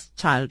of this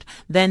child,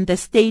 then the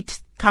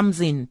state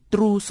comes in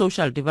through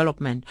social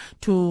development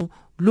to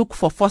look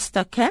for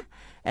foster care,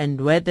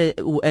 and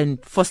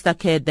foster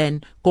care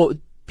then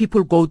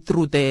people go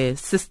through the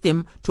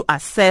system to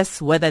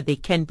assess whether they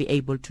can be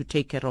able to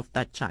take care of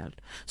that child.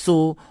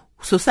 So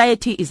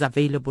society is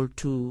available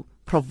to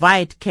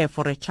provide care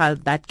for a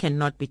child that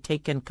cannot be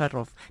taken care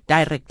of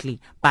directly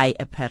by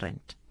a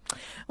parent.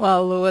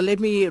 Well,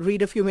 let me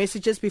read a few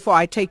messages before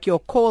I take your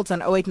calls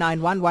on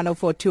 0891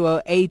 104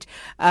 208.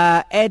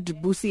 Ed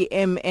Busi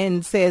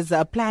MN says,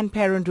 Planned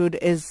Parenthood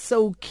is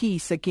so key,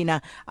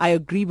 Sakina. I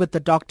agree with the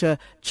doctor.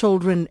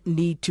 Children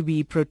need to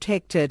be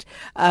protected.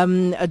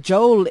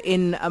 Joel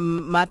in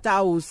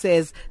Matau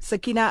says,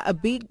 Sakina, a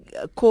big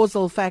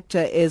causal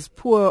factor is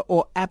poor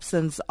or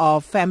absence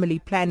of family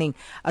planning.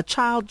 A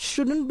child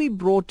shouldn't be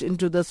brought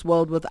into this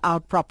world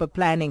without proper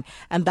planning,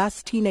 and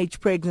thus teenage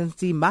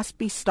pregnancy must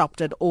be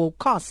stopped at all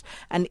costs.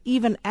 And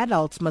even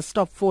adults must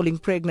stop falling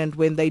pregnant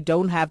when they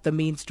don't have the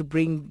means to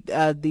bring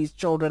these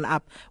children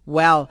up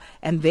well.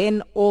 And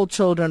then all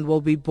children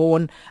will be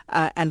born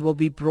and will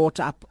be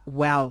brought up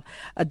well.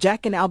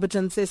 Jack in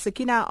Alberton says,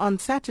 Sakina, on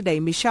Saturday,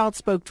 Michelle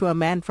spoke to a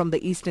man from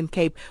the Eastern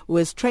Cape who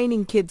is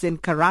training kids in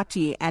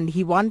karate, and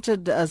he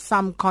wanted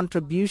some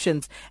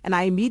contributions. And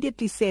I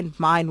immediately sent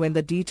mine when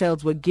the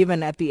details were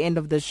given at the end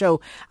of the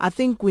show. I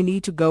think we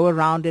need to go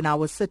around in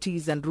our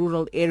cities and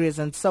rural areas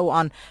and so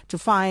on to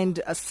find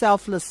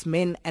selfless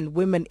men and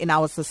women in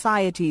our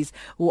societies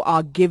who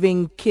are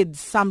giving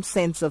kids some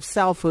sense of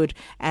selfhood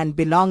and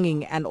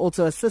belonging, and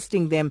also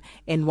assisting them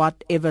in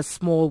whatever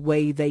small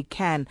way they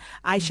can.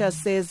 Aisha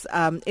says,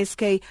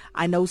 SK,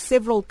 I know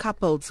several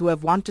couples who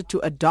have wanted to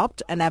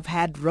adopt and have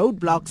had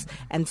roadblocks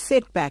and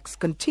setbacks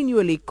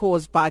continually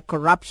caused by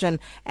corruption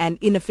and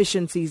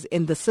inefficiencies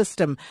in the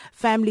system.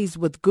 Families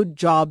with good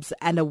jobs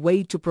and a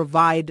way to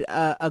provide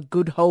a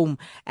good home.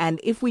 And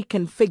if we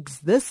can fix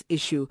this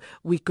issue,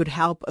 we could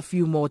help a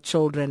few more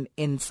children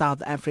in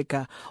South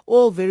Africa.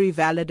 All very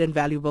valid and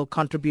valuable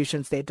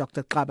contributions there,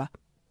 Dr. Kaba.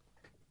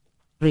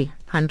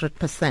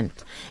 100%.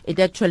 It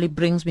actually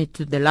brings me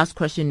to the last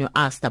question you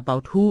asked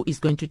about who is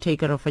going to take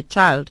care of a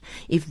child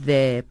if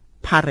the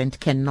parent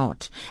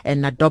cannot,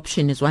 and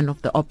adoption is one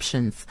of the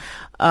options.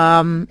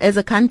 As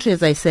a country,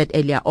 as I said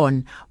earlier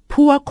on,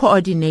 poor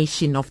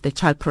coordination of the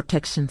child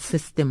protection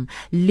system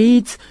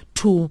leads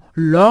to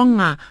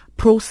longer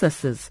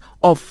processes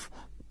of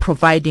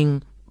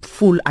providing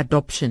full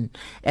adoption,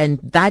 and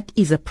that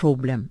is a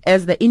problem.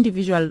 As the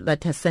individual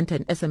that has sent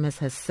an SMS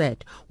has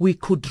said, we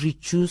could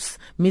reduce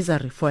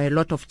misery for a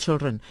lot of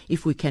children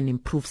if we can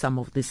improve some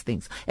of these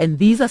things. And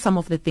these are some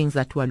of the things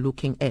that we're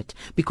looking at,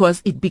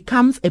 because it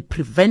becomes a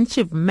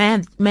preventive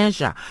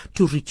measure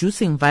to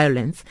reducing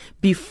violence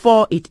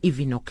before it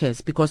even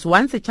occurs, because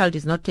once a child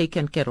is not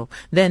taken care of,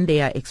 then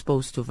they are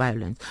exposed to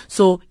violence.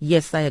 So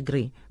yes, I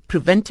agree.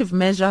 Preventive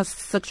measures,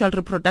 sexual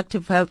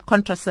reproductive health,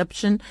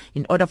 contraception,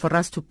 in order for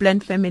us to plan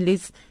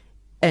families,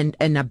 and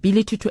an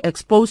ability to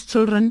expose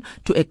children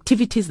to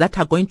activities that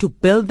are going to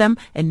build them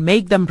and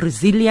make them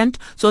resilient,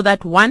 so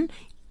that one,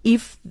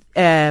 if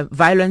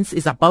violence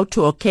is about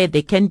to occur,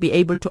 they can be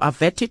able to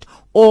avert it,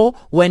 or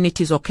when it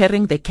is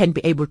occurring, they can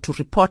be able to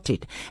report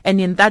it. And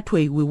in that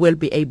way, we will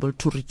be able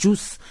to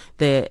reduce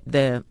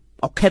the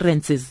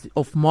occurrences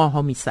of more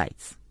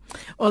homicides.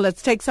 Well,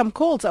 let's take some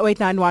calls.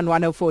 0891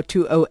 104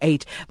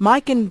 208.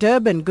 Mike in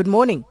Durban, good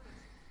morning.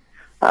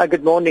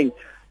 Good morning.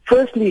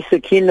 Firstly,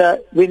 Sakina,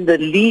 when the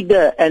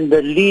leader and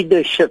the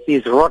leadership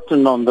is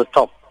rotten on the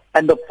top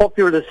and the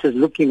populace is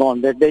looking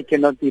on that they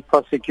cannot be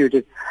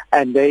prosecuted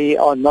and they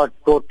are not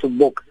brought to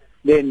book,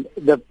 then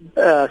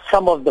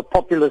some of the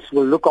populace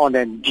will look on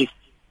and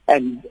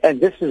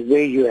this is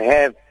where you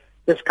have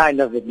this kind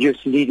of abuse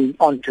leading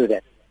on to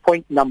that.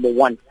 Point number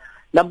one.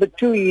 Number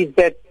two is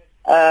that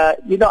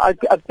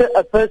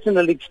a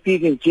personal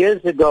experience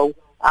years ago,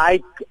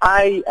 I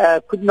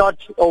could not,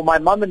 or my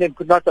mom and them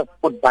could not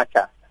afford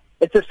butter.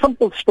 It's a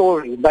simple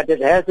story, but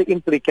it has an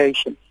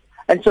implication.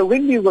 And so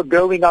when we were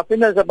growing up,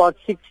 when I was about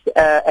 6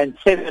 and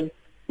 7,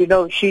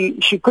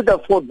 she could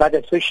afford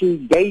butter, so she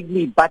gave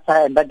me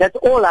butter, but that's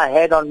all I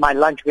had on my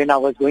lunch when I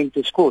was going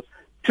to school.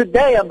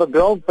 Today, I'm a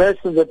grown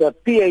person with a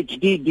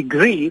PhD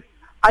degree.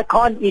 I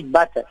can't eat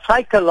butter.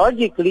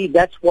 Psychologically,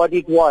 that's what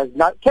it was.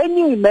 Now, can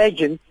you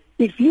imagine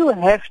if you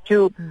have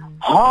to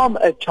harm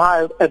a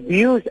child,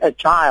 abuse a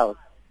child?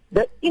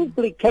 The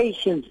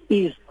implications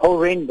is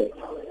horrendous.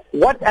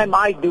 What am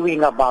I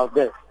doing about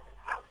this?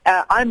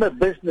 I'm a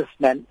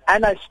businessman,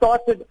 and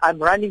I'm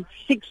running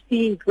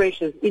 16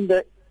 creches in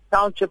the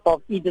township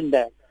of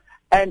Edendale.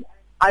 And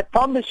I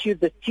promise you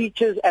the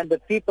teachers and the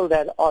people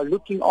that are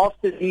looking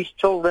after these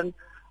children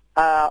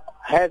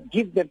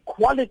give them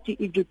quality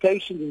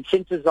education in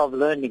centers of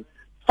learning.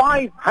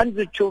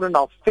 500 children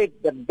are fed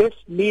the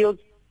best meals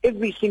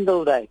every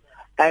single day.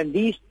 And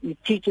these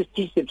teachers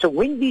teach them. So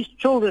when these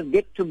children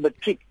get to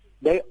matric,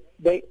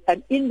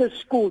 and in the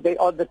school, they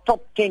are the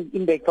top 10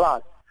 in their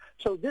class.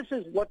 So this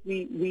is what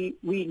we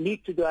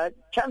need to do,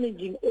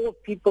 challenging all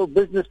people,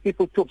 business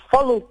people, to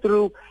follow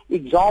through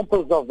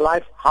examples of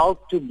life, how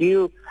to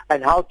deal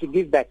and how to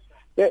give back.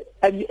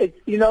 And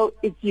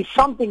it's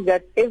something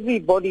that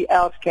everybody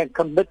else can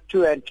commit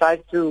to and try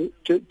to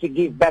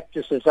give back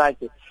to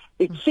society.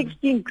 It's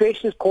 16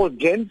 creches called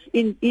GEMS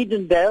in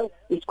Edendale.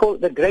 It's called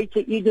the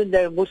Greater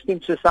Edendale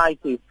Muslim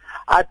Society.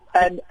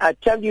 And I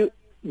tell you,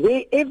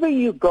 wherever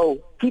you go,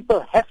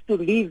 people have to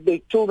leave their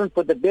children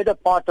for the better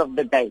part of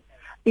the day.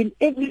 In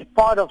every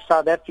part of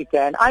South Africa,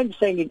 and I'm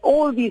saying in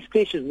all these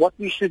creches, what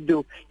we should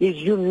do is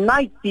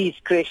unite these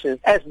creches,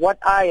 as what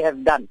I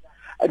have done.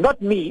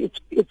 Not me,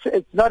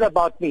 it's not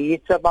about me,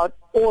 it's about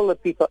all the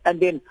people, and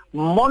then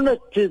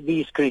monitor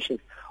these creches.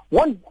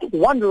 One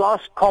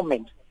last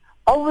comment.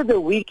 Over the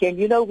weekend,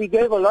 we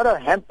gave a lot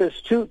of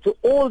hampers to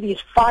all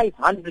these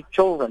 500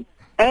 children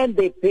and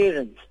their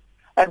parents.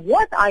 And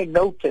what I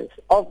noticed,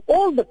 of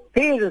all the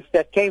parents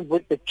that came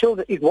with the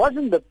children, it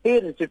wasn't the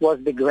parents, it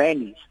was the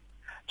grannies.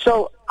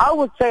 So I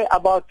would say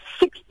about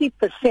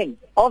 60%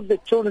 of the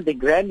children, the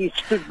grannies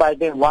stood by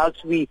them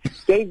whilst we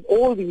gave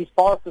all these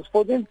passes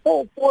for them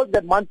for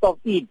the month of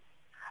Eid,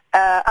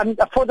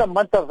 for the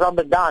month of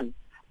Ramadan.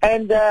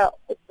 And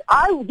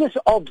I just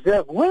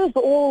observed, where's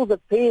all the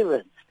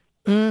parents?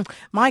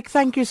 Mike,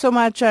 thank you so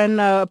much, and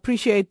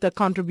appreciate the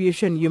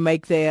contribution you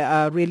make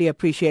there. Really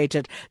appreciate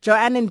it.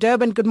 Joanne in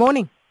Durban, good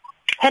morning.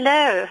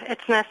 Hello,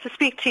 it's nice to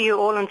speak to you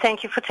all, and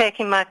thank you for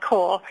taking my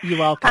call. You're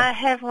welcome. I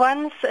have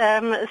one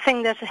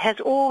thing that has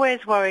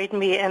always worried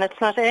me, and it's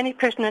not only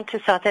pertinent to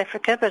South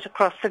Africa but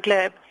across the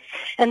globe.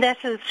 And that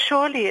is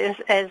surely,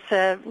 as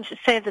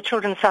Save the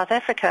Children South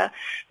Africa,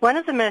 one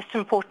of the most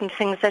important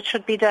things that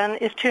should be done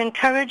is to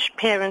encourage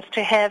parents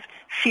to have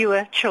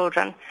fewer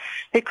children.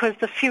 Because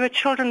the fewer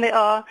children there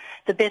are,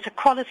 the better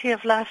quality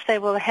of life they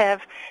will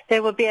have. They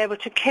will be able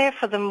to care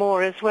for them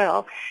more as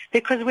well.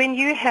 Because when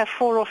you have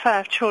 4 or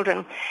 5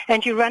 children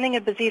and you're running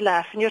a busy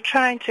life and you're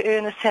trying to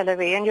earn a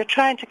salary and you're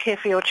trying to care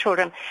for your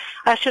children,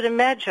 I should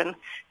imagine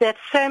that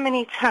so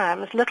many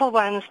times little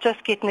ones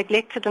just get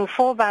neglected and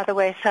fall by the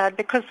wayside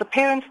because the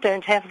parents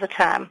don't have the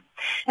time.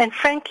 And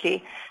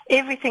frankly,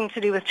 everything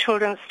to do with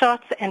children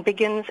starts and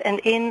begins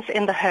and ends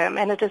in the home,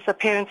 and it is the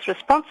parents'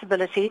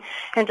 responsibility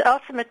and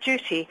ultimate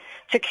duty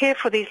to care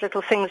for these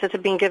little things that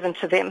have been given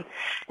to them.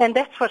 And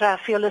that's what I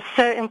feel is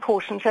so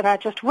important, and I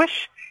just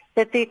wish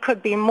that there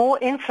could be more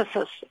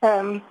emphasis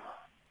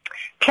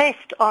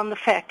placed on the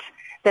fact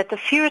that the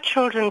fewer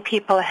children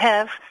people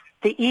have,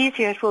 the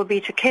easier it will be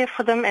to care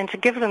for them and to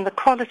give them the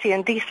quality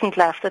and decent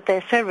life that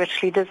they so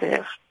richly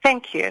deserve.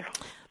 Thank you.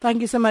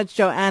 Thank you so much,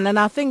 Joanne. And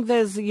I think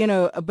there's,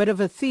 a bit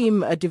of a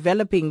theme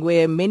developing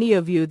where many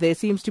of you, there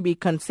seems to be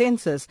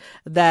consensus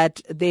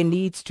that there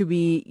needs to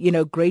be,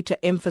 greater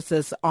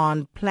emphasis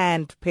on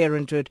planned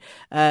parenthood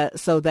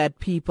so that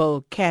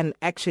people can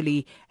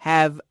actually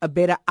have a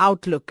better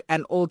outlook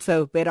and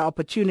also better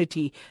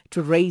opportunity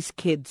to raise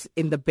kids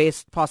in the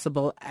best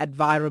possible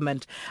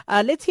environment.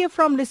 Let's hear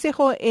from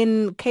Lesego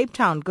in Cape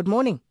Town. Good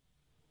morning.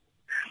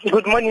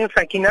 Good morning,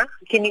 Sakina.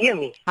 Can you hear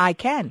me? I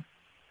can.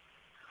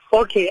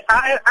 Okay,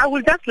 I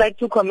would just like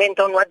to comment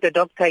on what the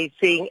doctor is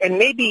saying and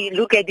maybe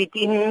look at it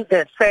in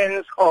the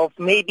sense of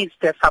maybe it's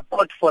the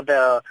support for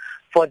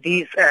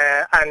these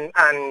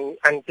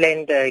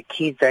unplanned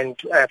kids and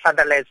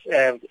fatherless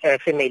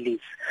families.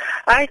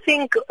 I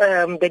think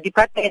the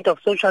Department of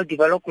Social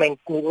Development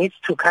needs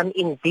to come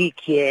in big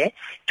here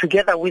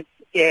together with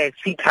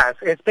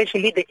CETAs,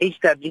 especially the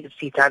HW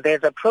CETA.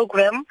 There's a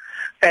program,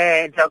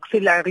 the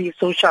auxiliary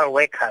social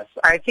workers.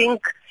 I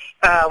think,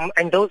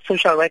 and those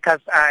social workers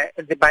are,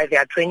 by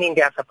their training,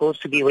 they are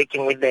supposed to be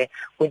working with the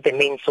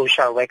main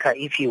social worker,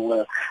 if you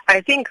will.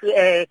 I think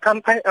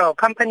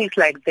companies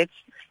like that,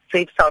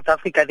 Save South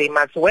Africa, they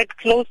must work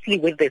closely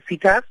with the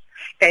CETAs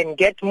and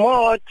get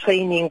more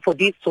training for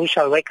these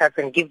social workers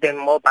and give them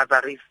more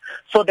bursaries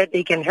so that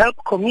they can help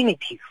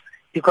communities,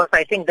 because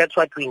I think that's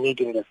what we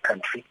need in this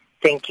country.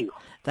 Thank you.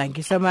 Thank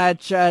you so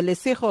much,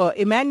 Lesego.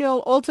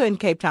 Emmanuel, also in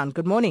Cape Town.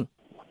 Good morning.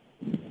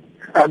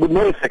 Good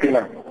morning,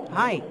 Sakina.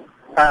 Hi.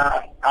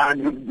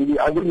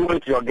 Good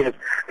morning to your guest.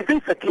 I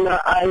think, Sakina,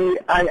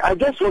 I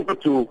just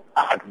wanted to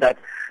add that,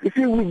 you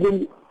see, we've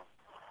been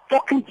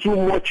talking too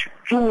much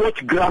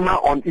grammar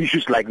on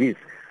issues like this.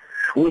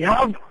 We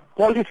have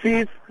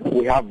policies,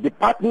 we have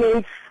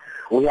departments,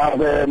 we have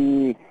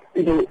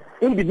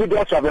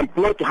individuals who have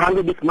employed to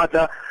handle this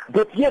matter,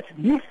 but yet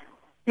these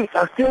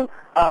are still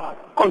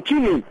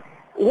continuing.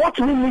 What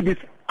we need is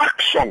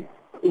action,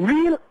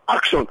 real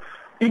action,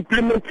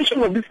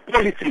 implementation of these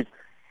policies.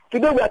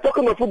 Today we are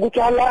talking of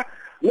Uguchala.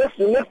 Next,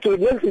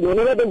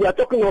 another day we are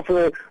talking of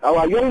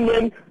our young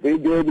men,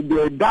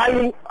 they're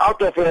dying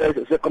out of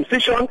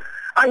circumcision,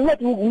 and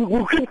yet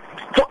we keep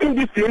talking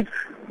these things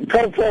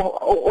for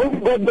only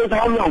God knows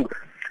how long.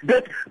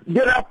 That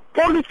there are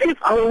policies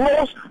and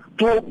laws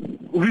to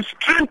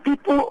restrain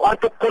people or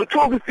to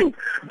control these things.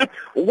 But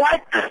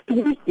why can't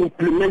we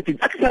implement it?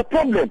 That's the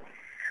problem.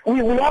 We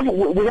have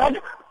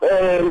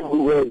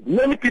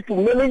many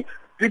people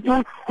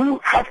who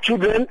have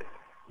children.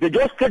 They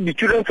just take the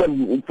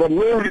children for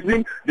no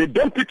reason. They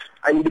dump it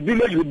in the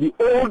village with the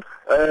old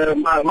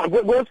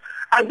magogos,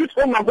 and these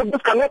old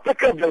magogos cannot take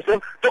care of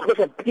themselves, talk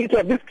about taking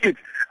care of these kids,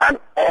 and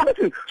all the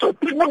things. So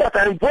people that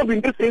are involved in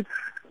this things,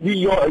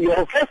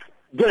 your first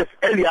guest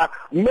earlier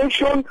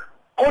mentioned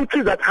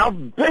countries that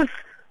have best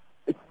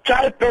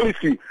child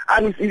policy,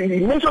 and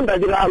he mentioned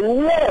that there are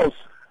laws,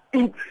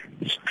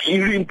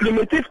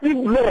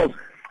 implementation laws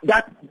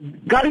that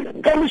carry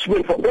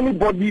punishment for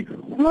anybody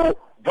who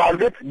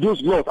violates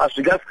those laws as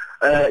regards,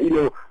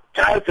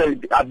 child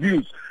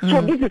abuse.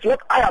 So this is what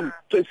I am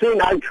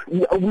saying.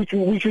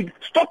 We should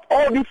stop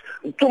all this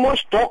too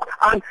much talk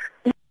and.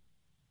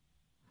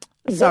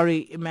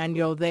 Sorry,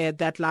 Emmanuel, there,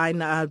 that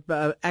line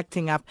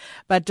acting up.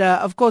 But,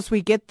 of course,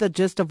 we get the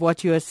gist of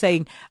what you are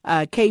saying.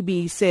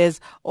 KB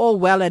says, all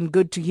well and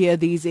good to hear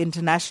these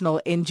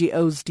international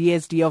NGOs,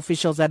 DSD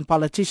officials and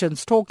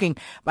politicians talking.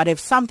 But if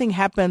something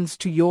happens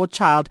to your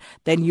child,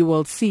 then you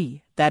will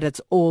see that it's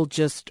all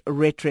just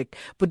rhetoric.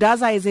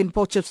 Budaza is in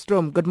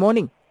Potchefstroom. Good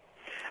morning.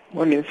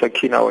 Morning,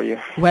 Sakina. How are you?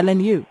 Well,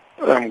 and you?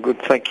 I'm good,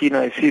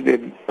 Sakina. I see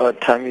the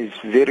time is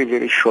very,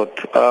 very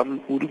short.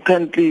 Would you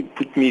kindly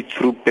put me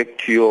through back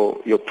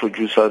to your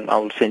producer, and I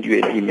will send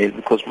you an email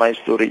because my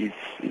story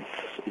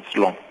is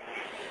long.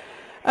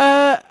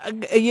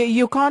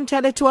 You can't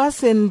tell it to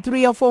us in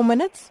 3 or 4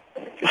 minutes?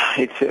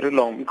 It's very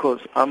long because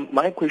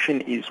my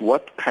question is,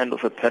 what kind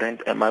of a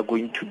parent am I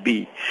going to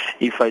be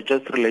if I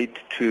just relate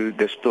to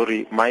the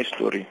story, my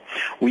story?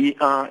 We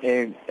are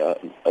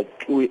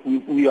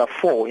we are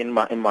 4 in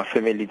my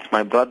family. It's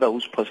my brother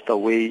who's passed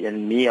away,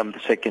 and me, I'm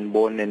the second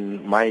born,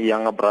 and my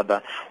younger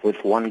brother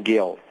with 1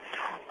 girl.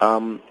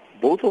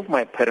 Both of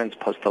my parents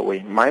passed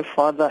away. My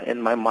father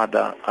and my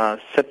mother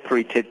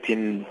separated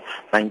in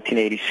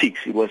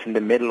 1986. It was in the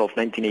middle of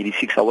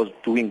 1986. I was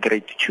doing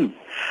grade 2.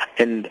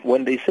 And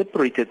when they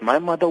separated, my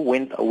mother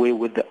went away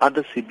with the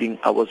other sibling.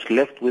 I was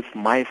left with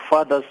my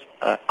father's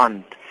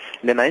aunt.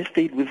 And then I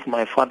stayed with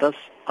my father's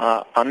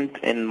aunt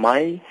and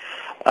my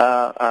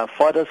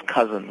father's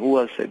cousin, who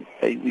was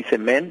a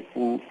man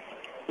who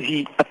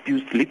he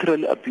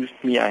literally abused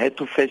me. I had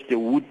to fetch the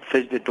wood,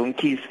 fetch the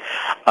donkeys,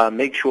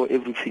 make sure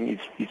everything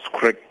is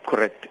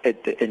correct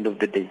at the end of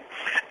the day.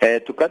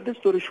 To cut the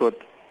story short,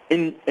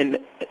 in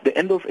the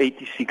end of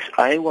 86,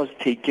 I was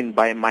taken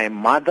by my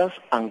mother's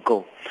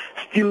uncle,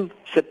 still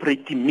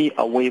separating me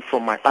away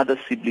from my other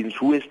siblings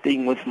who were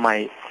staying with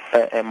my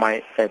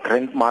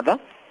grandmother.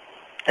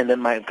 And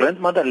then my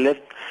grandmother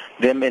left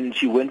them, and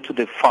she went to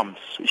the farms.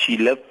 She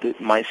left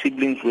my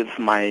siblings with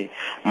my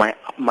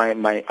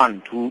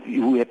aunt,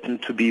 who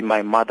happened to be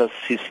my mother's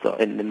sister.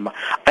 And then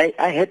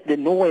I had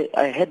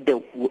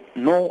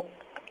no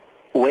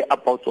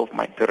whereabouts of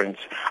my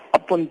parents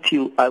up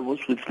until I was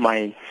with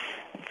my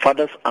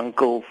father's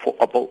uncle for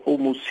about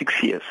almost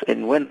 6 years.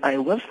 And when I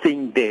was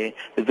staying there,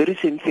 the very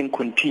same thing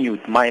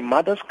continued. My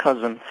mother's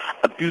cousin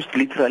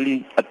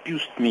literally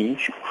abused me.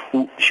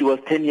 She was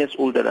 10 years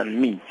older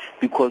than me,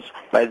 because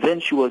by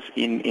then she was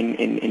in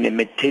a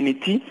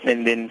maternity,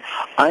 and then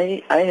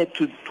I had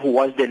to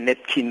wash the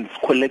napkins,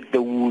 collect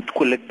the wood,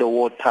 collect the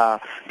water,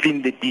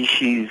 clean the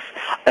dishes,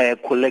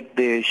 collect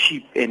the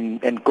sheep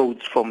and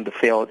goats from the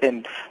field.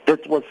 And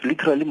that was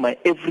literally my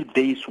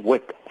everyday's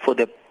work for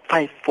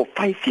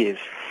 5 years.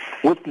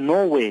 With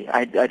no way,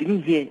 I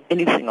didn't hear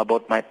anything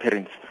about my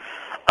parents.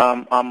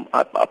 Up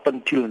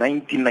until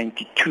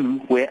 1992,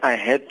 where I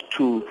had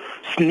to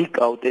sneak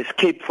out,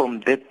 escape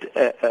from that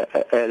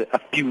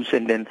abuse,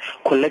 and then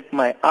collect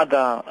my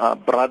other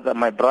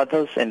my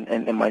brothers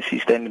and my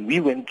sister, and we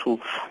went to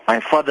my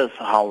father's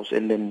house,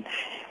 and then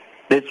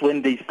that's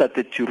when they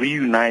started to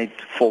reunite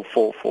for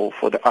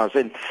the us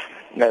and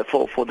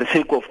for the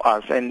sake of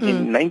us. And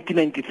in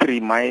 1993,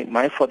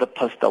 my father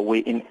passed away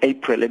in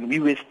April, and we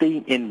were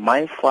staying in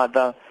my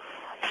father's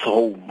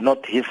home,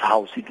 not his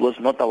house. It was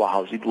not our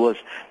house, it was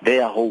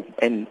their home.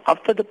 And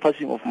after the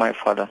passing of my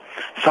father,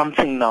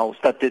 something now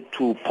started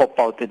to pop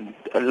out, and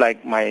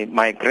like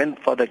my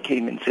grandfather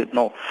came and said,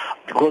 no,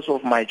 because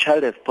of my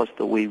child has passed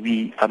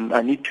away,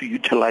 I need to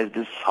utilize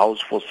this house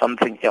for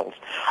something else.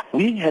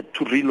 We had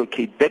to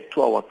relocate back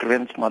to our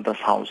grandmother's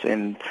house,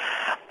 and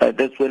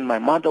that's when my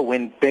mother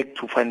went back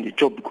to find a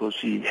job, because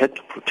she had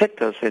to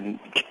protect us and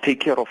take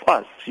care of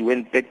us. She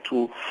went back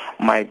to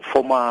my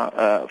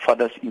former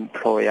father's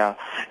employer,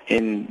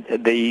 and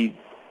they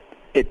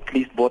at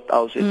least bought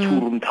us a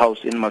two-roomed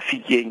house in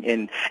Mafikeng,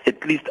 and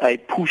at least I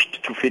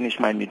pushed to finish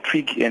my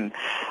matric. And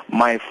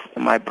my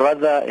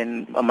brother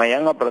and my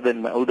younger brother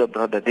and my older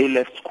brother, they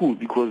left school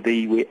because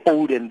they were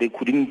old and they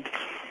couldn't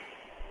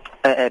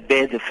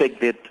bear the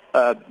fact that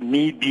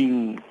me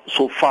being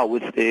so far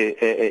with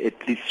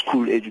at least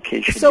school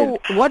education. So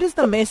what is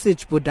the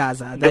message,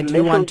 Budaza, that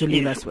you want to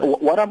leave us with?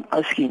 What I'm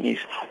asking is,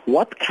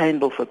 what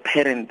kind of a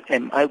parent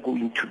am I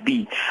going to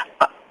be,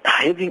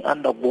 having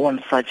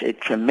undergone such a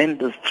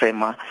tremendous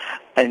trauma,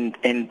 and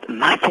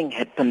nothing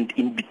happened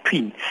in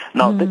between?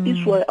 Now, that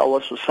is why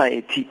our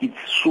society is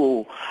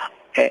so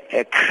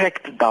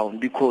cracked down,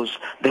 because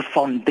the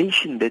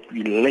foundation that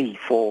we lay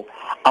for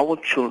our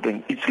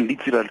children is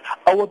literal.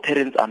 Our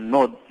parents are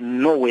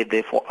nowhere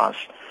there for us.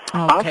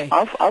 Okay.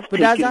 I've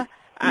Budaza,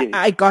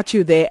 I got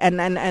you there,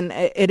 and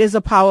it is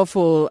a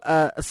powerful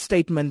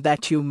statement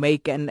that you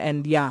make,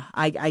 and yeah,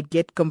 I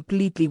get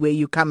completely where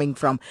you're coming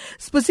from.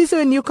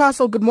 Sposiso in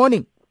Newcastle, good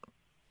morning.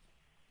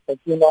 I'm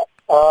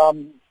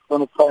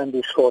going to try and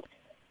be short.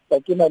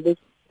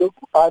 Look,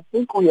 I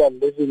think we are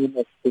living in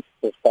a sick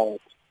society.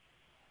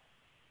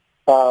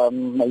 Are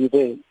you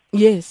there?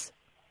 Yes.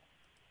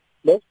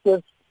 Let's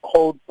just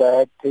hold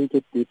back, take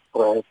a deep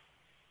breath,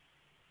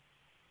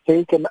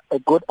 take a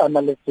good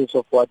analysis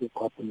of what is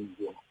happening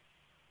here.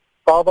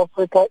 South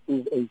Africa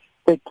is a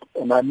sick,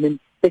 and I mean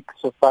sick,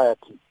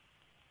 society.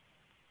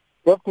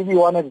 Just to give you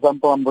one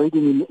example, I'm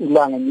reading in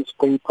Ilanga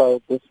newspaper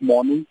this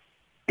morning,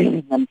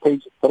 on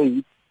page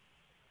 3,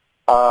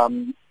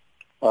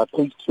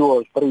 page 2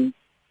 or 3,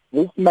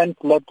 this man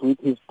slept with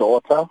his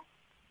daughter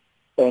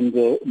and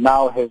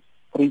now has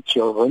 3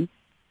 children,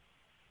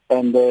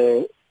 and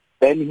then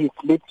he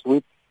sleeps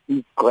with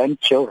his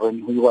grandchildren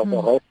who was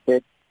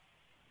arrested.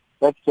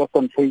 That's just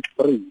on page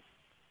 3.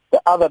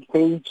 The other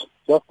page,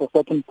 just the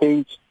second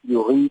page,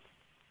 you read,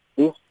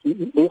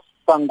 this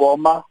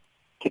Sangoma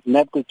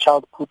kidnapped the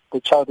child, put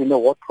the child in a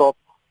wardrobe.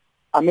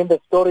 I mean, the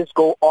stories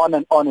go on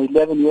and on. An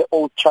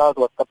 11-year-old child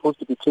was supposed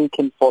to be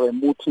taken for a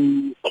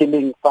muti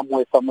killing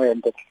somewhere,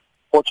 and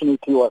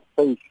fortunately was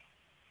saved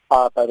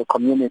by the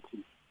community.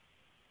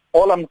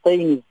 All I'm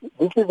saying is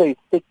this is a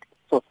sick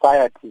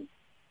society.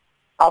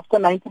 After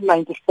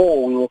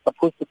 1994, we were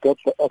supposed to get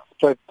the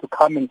expert to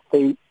come and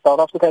say South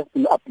Africa has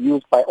been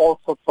abused by all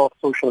sorts of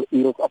social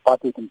ills,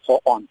 apartheid, and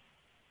so on.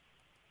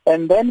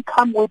 And then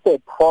come with a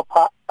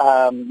proper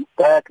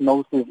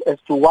diagnosis as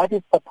to what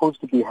is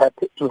supposed to be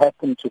to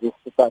happen to this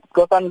society.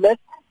 Because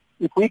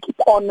if we keep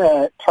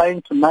on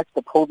trying to match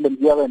the problem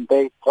here and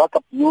there, drug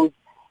abuse,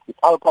 it's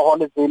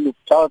alcoholism, it's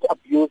child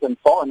abuse, and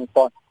so on and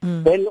so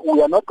on, then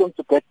we are not going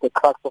to get the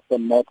crux of the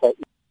matter.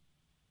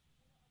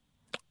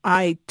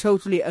 I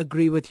totally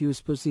agree with you,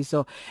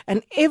 Sposiso.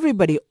 And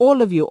everybody,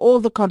 all of you, all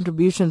the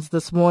contributions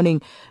this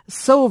morning,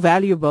 so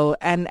valuable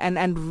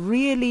and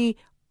really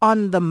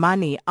on the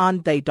money,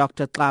 aren't they,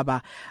 Dr.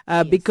 Tlaba?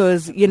 Yes.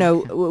 Because,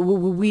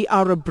 we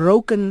are a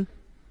broken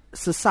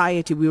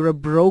society, we're a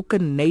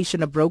broken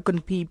nation, a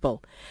broken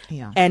people.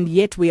 Yeah. And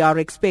yet we are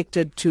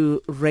expected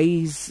to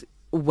raise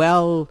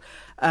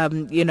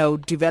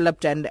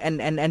developed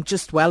and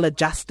just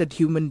well-adjusted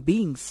human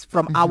beings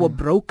from our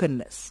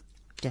brokenness.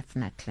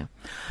 Definitely.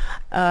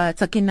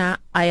 Sakina,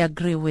 I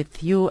agree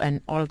with you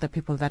and all the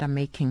people that are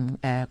making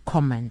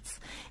comments.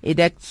 It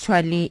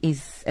actually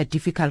is a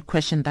difficult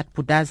question that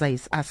Budaza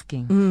is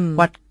asking.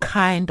 What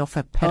kind of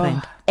a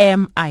parent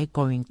am I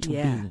going to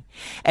be?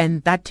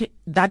 And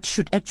that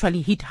should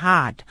actually hit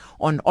hard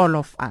on all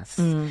of us.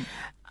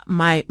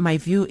 My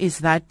view is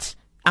that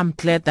I'm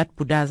glad that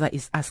Budaza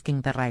is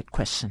asking the right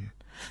question.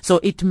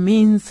 So it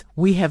means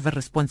we have a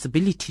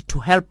responsibility to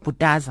help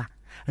Budaza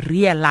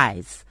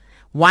realize,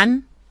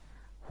 one,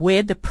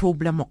 where the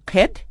problem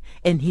occurred,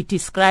 and he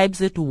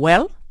describes it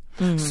well.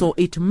 So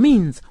it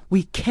means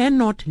we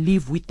cannot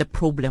live with the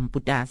problem,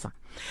 Budaza.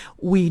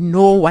 We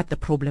know what the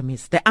problem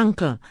is. The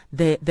uncle,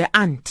 the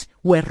aunt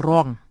were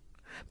wrong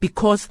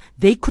because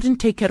they couldn't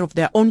take care of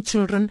their own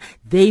children.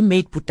 They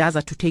made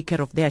Budaza to take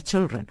care of their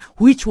children,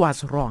 which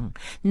was wrong.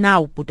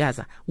 Now,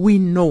 Budaza, we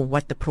know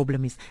what the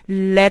problem is.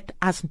 Let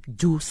us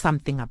do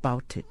something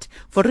about it.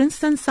 For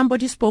instance,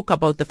 somebody spoke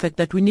about the fact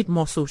that we need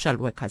more social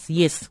workers.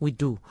 Yes, we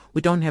do.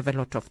 We don't have a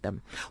lot of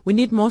them. We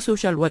need more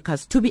social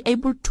workers to be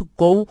able to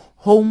go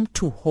home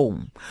to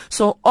home.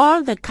 So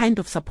all the kind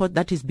of support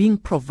that is being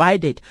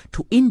provided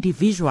to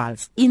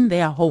individuals in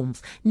their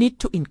homes need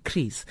to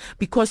increase,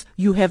 because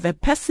you have a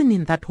person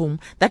in that home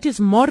that is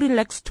more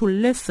relaxed to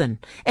listen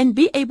and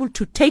be able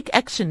to take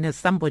action, as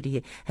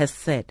somebody has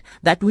said,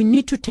 that we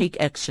need to take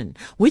action,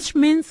 which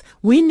means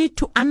we need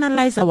to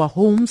analyze our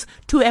homes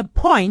to a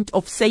point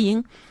of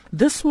saying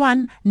this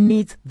one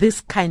needs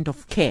this kind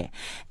of care.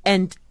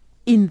 And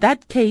in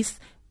that case,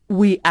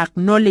 we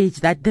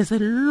acknowledge that there's a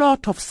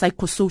lot of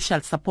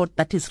psychosocial support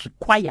that is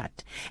required.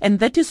 And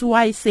that is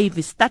why SAVE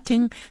is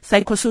starting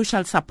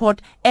psychosocial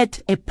support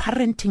at a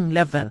parenting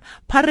level,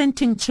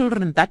 parenting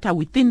children that are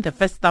within the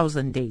first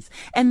 1,000 days.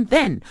 And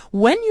then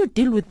when you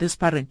deal with this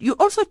parent, you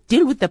also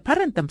deal with the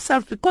parent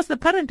themselves, because the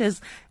parent has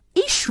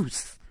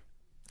issues.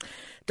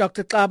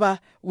 Dr. Xaba,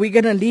 we're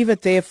going to leave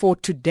it there for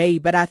today,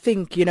 but I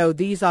think,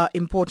 these are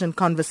important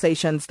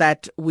conversations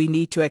that we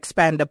need to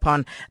expand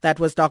upon. That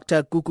was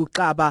Dr. Gugu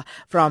Xaba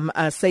from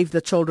Save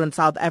the Children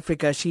South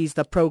Africa. She's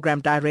the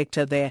program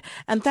director there.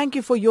 And thank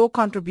you for your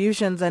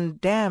contributions. And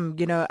damn,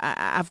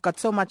 I've got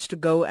so much to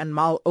go and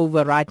mull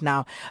over right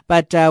now,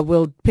 but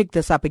we'll pick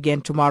this up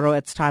again tomorrow.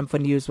 It's time for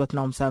news with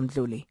Nomsa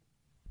Mdluli.